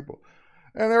those two people.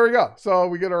 And there we go. So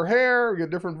we get her hair, we get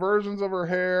different versions of her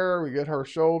hair, we get her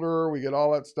shoulder, we get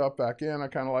all that stuff back in. I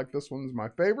kind of like this one's my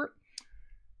favorite.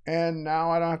 And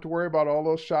now I don't have to worry about all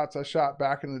those shots I shot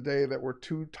back in the day that were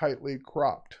too tightly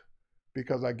cropped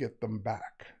because I get them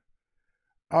back.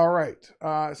 All right.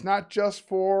 It's not just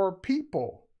for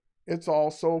people. It's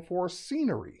also for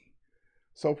scenery.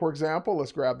 So for example,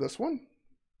 let's grab this one.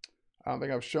 I don't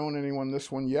think I've shown anyone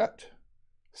this one yet.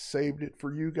 Saved it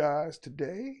for you guys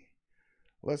today.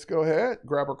 Let's go ahead,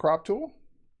 grab our crop tool,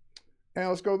 and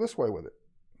let's go this way with it.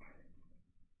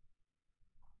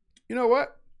 You know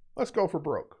what? Let's go for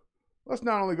broke. Let's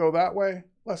not only go that way,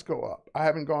 let's go up. I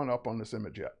haven't gone up on this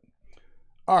image yet.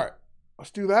 All right,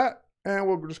 let's do that. And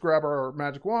we'll just grab our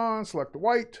magic wand, select the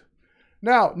white.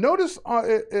 Now, notice,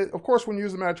 of course, when you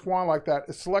use the magic wand like that,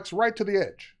 it selects right to the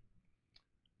edge.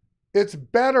 It's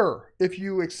better if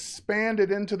you expand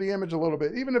it into the image a little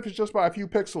bit, even if it's just by a few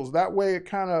pixels. That way it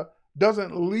kind of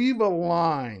doesn't leave a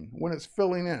line when it's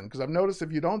filling in. Because I've noticed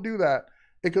if you don't do that,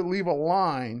 it could leave a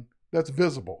line that's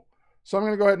visible. So I'm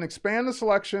going to go ahead and expand the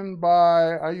selection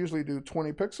by, I usually do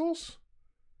 20 pixels.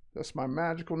 That's my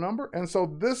magical number. And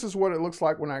so this is what it looks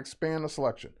like when I expand the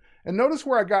selection. And notice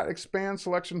where I got expand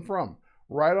selection from.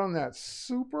 Right on that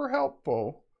super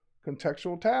helpful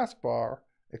contextual taskbar,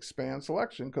 expand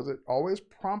selection, because it always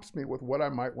prompts me with what I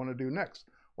might want to do next,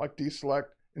 like deselect,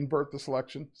 invert the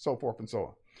selection, so forth and so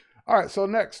on. All right, so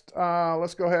next,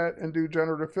 let's go ahead and do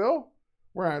generative fill.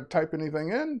 We're not going to type anything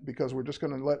in because we're just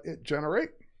going to let it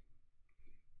generate.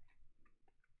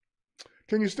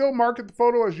 Can you still market the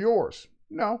photo as yours?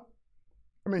 No.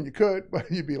 I mean, you could,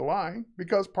 but you'd be lying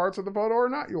because parts of the photo are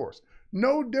not yours.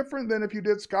 No different than if you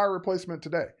did sky replacement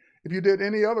today. If you did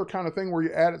any other kind of thing where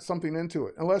you added something into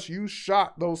it, unless you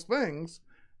shot those things,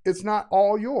 it's not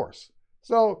all yours.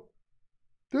 So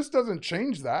this doesn't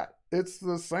change that. It's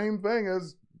the same thing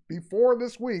as before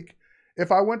this week.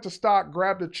 If I went to stock,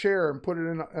 grabbed a chair and put it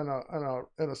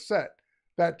in a set,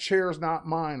 that chair's not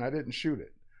mine. I didn't shoot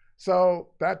it. So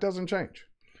that doesn't change.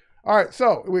 All right,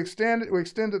 so we extended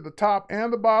the top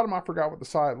and the bottom. I forgot what the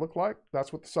side looked like.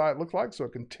 That's what the side looked like. So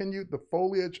it continued the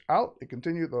foliage out. It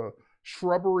continued the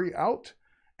shrubbery out.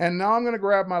 And now I'm going to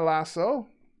grab my lasso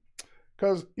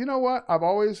because you know what? I've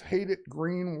always hated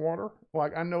green water.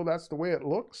 Like I know that's the way it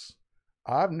looks.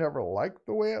 I've never liked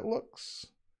the way it looks.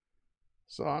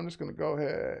 So I'm just going to go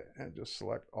ahead and just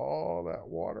select all that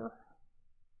water.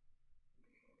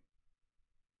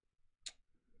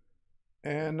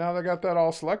 And now that I got that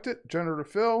all selected,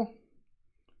 generative fill,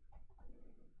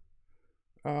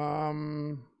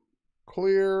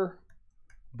 clear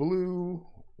blue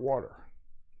water.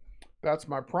 That's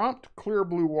my prompt, clear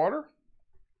blue water.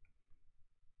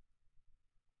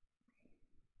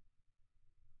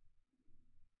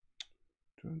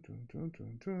 Dun, dun, dun,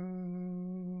 dun,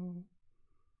 dun.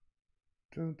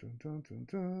 Dun, dun, dun, dun,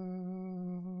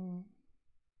 dun.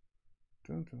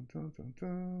 Dun, dun, dun, dun,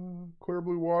 dun. Clear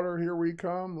blue water, here we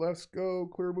come. Let's go,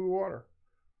 clear blue water.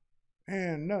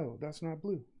 And no, that's not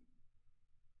blue.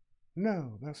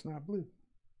 No, that's not blue.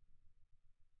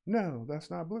 No, that's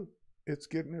not blue. It's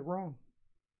getting it wrong.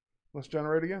 Let's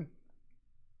generate again.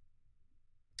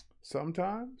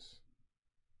 Sometimes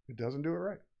it doesn't do it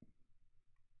right.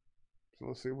 So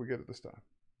let's see if we get it this time.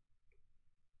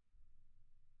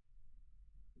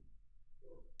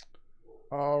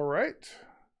 All right.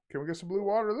 Can we get some blue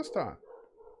water this time?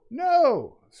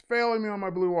 No, it's failing me on my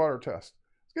blue water test.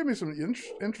 It's giving me some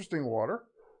interesting water,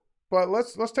 but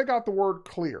let's take out the word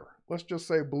clear. Let's just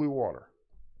say blue water.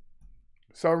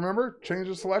 So remember, change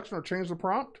the selection or change the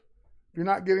prompt if you're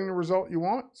not getting the result you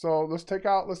want. So let's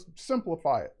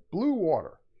simplify it. Blue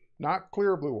water, not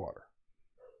clear blue water.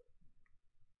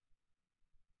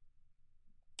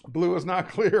 Blue is not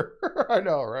clear. I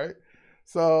know, right?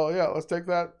 So yeah, let's take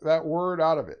that word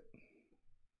out of it.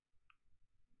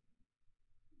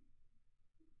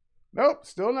 Nope,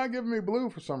 still not giving me blue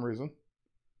for some reason.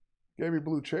 Gave me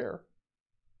blue chair.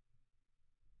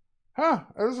 Huh,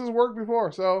 this has worked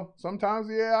before, so sometimes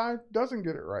the AI doesn't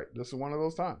get it right. This is one of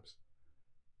those times.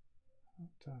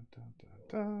 Dun, dun, dun,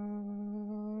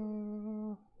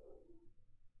 dun.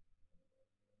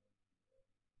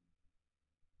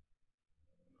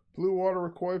 Blue water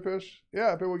with koi fish.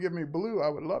 Yeah, if it would give me blue, I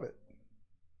would love it.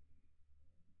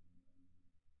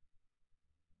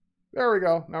 There we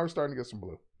go. Now we're starting to get some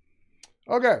blue.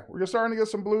 Okay, we're starting to get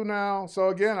some blue now. So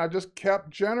again, I just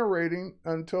kept generating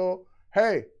until,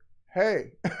 hey,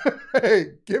 hey,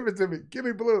 give it to me. Give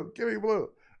me blue. Give me blue.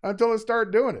 Until it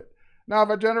started doing it. Now, if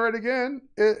I generate again,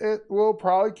 it will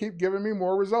probably keep giving me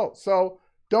more results. So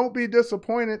don't be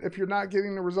disappointed if you're not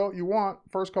getting the result you want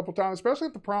first couple times, especially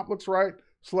if the prompt looks right,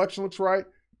 selection looks right.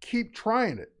 Keep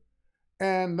trying it.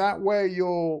 And that way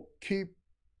you'll keep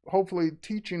hopefully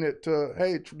teaching it to,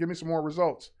 hey, give me some more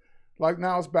results. Like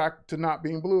now it's back to not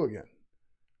being blue again.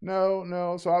 No.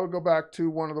 So I would go back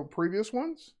to one of the previous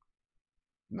ones.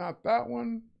 Not that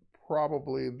one,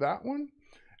 probably that one.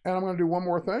 And I'm going to do one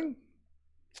more thing.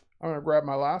 I'm going to grab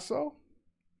my lasso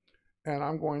and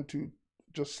I'm going to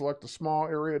just select a small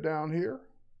area down here.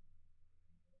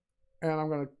 And I'm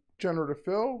going to generative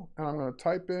fill and I'm going to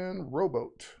type in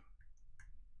rowboat.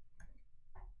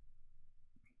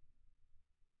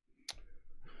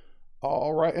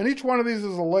 All right, and each one of these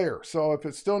is a layer. So if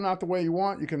it's still not the way you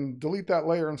want, you can delete that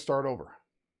layer and start over.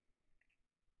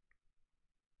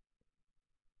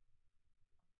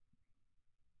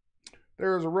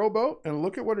 There's a rowboat, and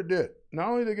look at what it did. Not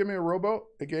only did it give me a rowboat,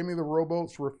 it gave me the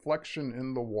rowboat's reflection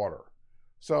in the water.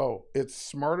 So it's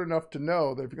smart enough to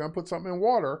know that if you're going to put something in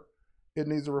water, it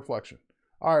needs a reflection.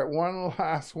 All right, one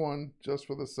last one just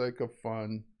for the sake of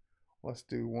fun. Let's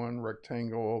do one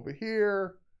rectangle over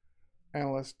here.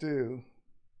 And let's do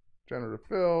generative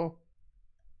fill.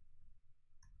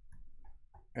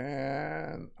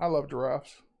 And I love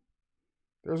giraffes.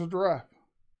 There's a giraffe.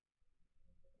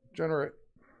 Generate.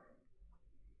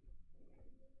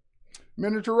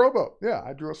 Miniature rowboat. Yeah,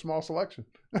 I drew a small selection.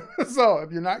 So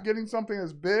if you're not getting something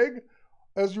as big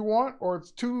as you want or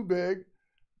it's too big,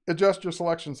 adjust your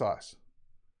selection size.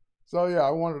 So yeah,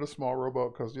 I wanted a small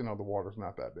rowboat because, you know, the water's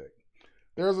not that big.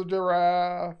 There's a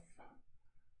giraffe.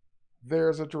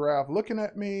 There's a giraffe looking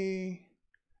at me,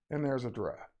 and there's a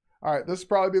giraffe. All right, this would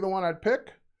probably be the one I'd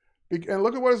pick. And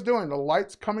look at what it's doing. The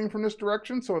light's coming from this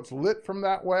direction, so it's lit from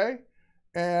that way.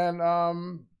 And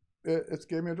it's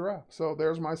gave me a giraffe. So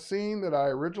there's my scene that I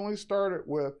originally started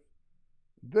with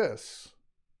this,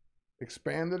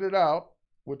 expanded it out,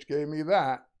 which gave me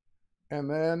that, and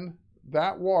then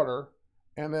that water,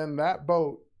 and then that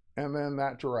boat, and then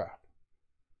that giraffe.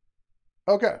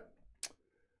 Okay.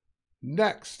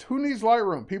 Next, who needs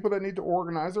Lightroom? People that need to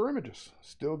organize their images.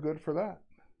 Still good for that.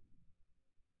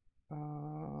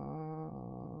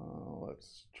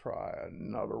 Let's try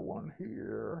another one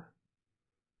here.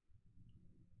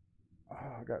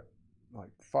 I got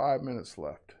like 5 minutes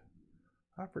left.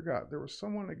 I forgot. There was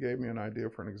someone that gave me an idea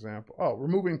for an example. Oh,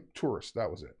 removing tourists.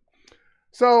 That was it.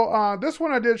 So this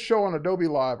one I did show on Adobe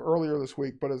Live earlier this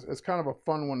week, but it's kind of a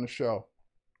fun one to show.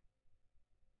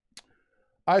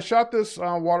 I shot this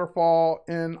waterfall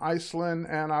in Iceland,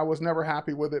 and I was never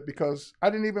happy with it because I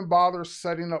didn't even bother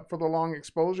setting up for the long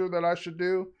exposure that I should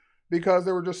do because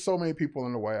there were just so many people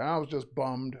in the way. And I was just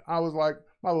bummed. I was like,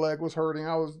 my leg was hurting.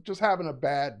 I was just having a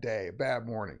bad day, bad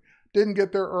morning. Didn't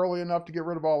get there early enough to get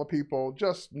rid of all the people.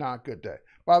 Just not good day.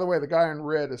 By the way, the guy in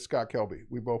red is Scott Kelby.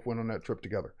 We both went on that trip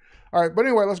together. All right, but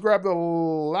anyway, let's grab the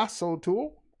lasso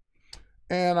tool.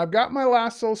 And I've got my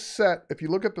lasso set. If you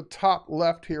look at the top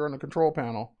left here on the control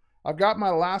panel, I've got my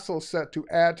lasso set to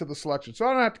add to the selection. So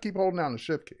I don't have to keep holding down the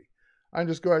shift key. I can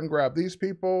just go ahead and grab these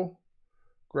people,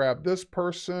 grab this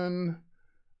person,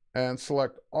 and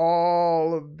select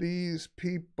all of these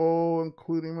people,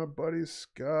 including my buddy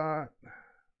Scott.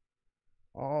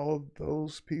 All of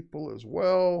those people as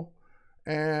well,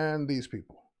 and these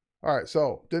people. All right,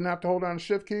 so didn't have to hold down the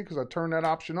shift key because I turned that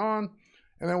option on.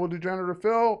 And then we'll do generative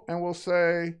fill, and we'll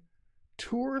say,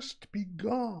 tourist be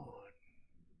gone.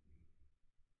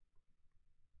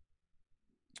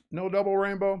 No double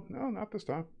rainbow? No, not this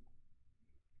time.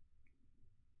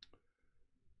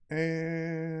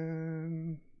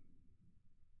 And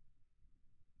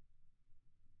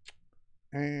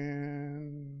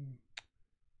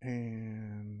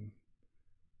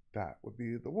that would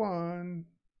be the one,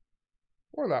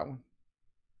 or that one.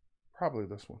 Probably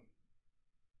this one.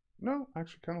 No, I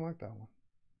actually kind of like that one.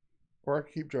 Or I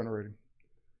could keep generating.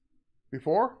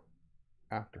 Before,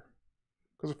 after.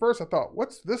 Because at first I thought,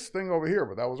 what's this thing over here?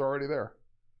 But that was already there.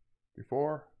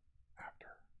 Before, after.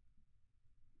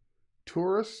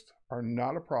 Tourists are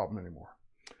not a problem anymore.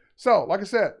 So, like I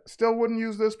said, still wouldn't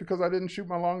use this because I didn't shoot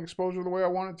my long exposure the way I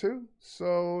wanted to.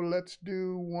 So let's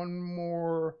do one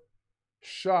more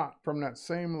shot from that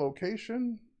same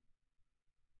location.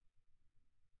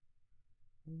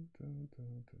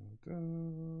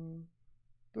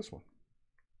 This one.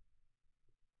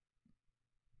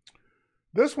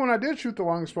 This one I did shoot the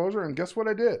long exposure, and guess what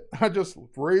I did? I just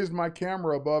raised my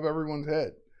camera above everyone's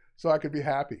head so I could be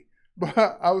happy.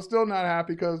 But I was still not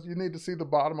happy because you need to see the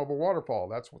bottom of a waterfall.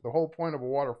 That's what the whole point of a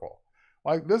waterfall.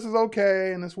 Like, this is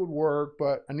okay and this would work,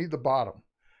 but I need the bottom.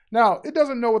 Now, it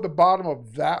doesn't know what the bottom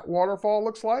of that waterfall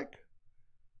looks like,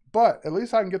 but at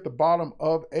least I can get the bottom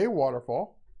of a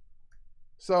waterfall.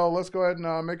 So let's go ahead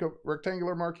and make a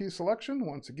rectangular marquee selection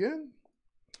once again,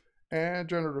 and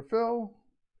generative fill,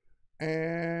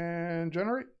 and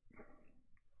generate.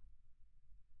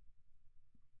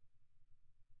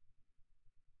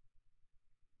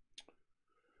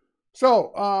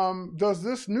 So does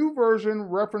this new version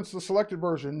reference the selected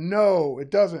version? No,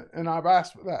 it doesn't, and I've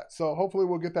asked for that. So hopefully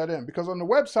we'll get that in, because on the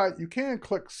website you can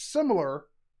click similar.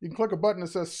 You can click a button that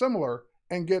says similar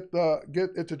and get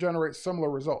it to generate similar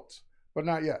results, but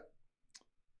not yet.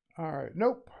 All right,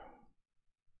 nope.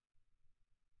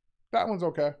 That one's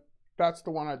okay. That's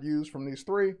the one I'd use from these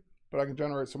three, but I can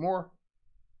generate some more.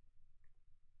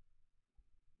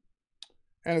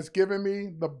 And it's giving me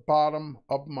the bottom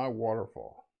of my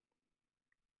waterfall.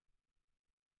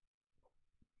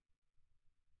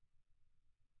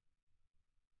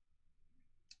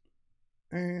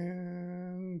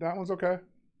 And that one's okay.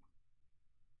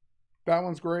 That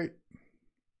one's great.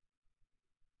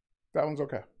 That one's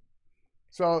okay.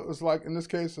 So it's like, in this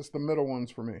case, it's the middle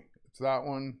ones for me. It's that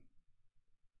one.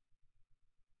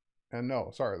 And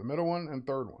no, sorry, the middle one and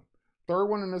third one. Third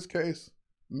one in this case,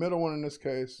 middle one in this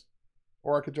case,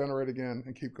 or I could generate again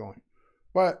and keep going.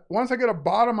 But once I get a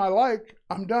bottom I like,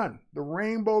 I'm done. The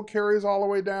rainbow carries all the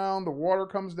way down. The water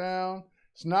comes down.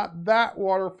 It's not that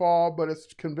waterfall, but it's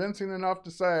convincing enough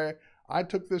to say, I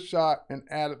took this shot and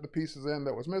added the pieces in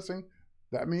that was missing.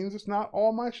 That means it's not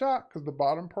all my shot, because the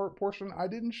bottom portion I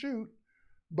didn't shoot.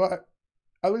 But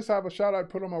at least I have a shot I'd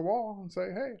put on my wall and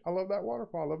say, hey, I love that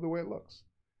waterfall. I love the way it looks.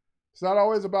 It's not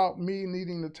always about me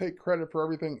needing to take credit for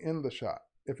everything in the shot,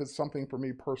 if it's something for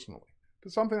me personally. If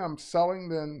it's something I'm selling,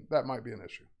 then that might be an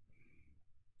issue.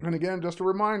 And again, just a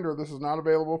reminder, this is not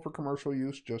available for commercial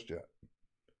use just yet.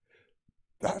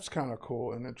 That's kind of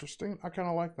cool and interesting. I kind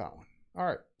of like that one. All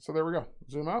right, so there we go.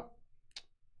 Zoom out.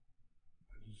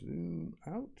 Zoom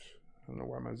out. I don't know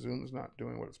why my zoom is not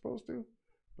doing what it's supposed to,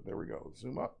 but there we go.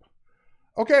 Zoom up.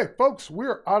 Okay, folks,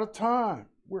 we're out of time.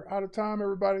 We're out of time,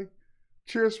 everybody.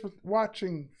 Cheers for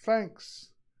watching. Thanks.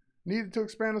 Needed to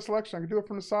expand the selection. I can do it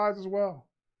from the sides as well.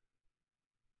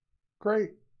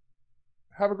 Great.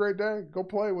 Have a great day. Go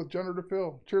play with Generative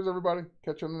AI. Cheers, everybody.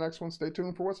 Catch you on the next one. Stay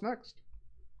tuned for what's next.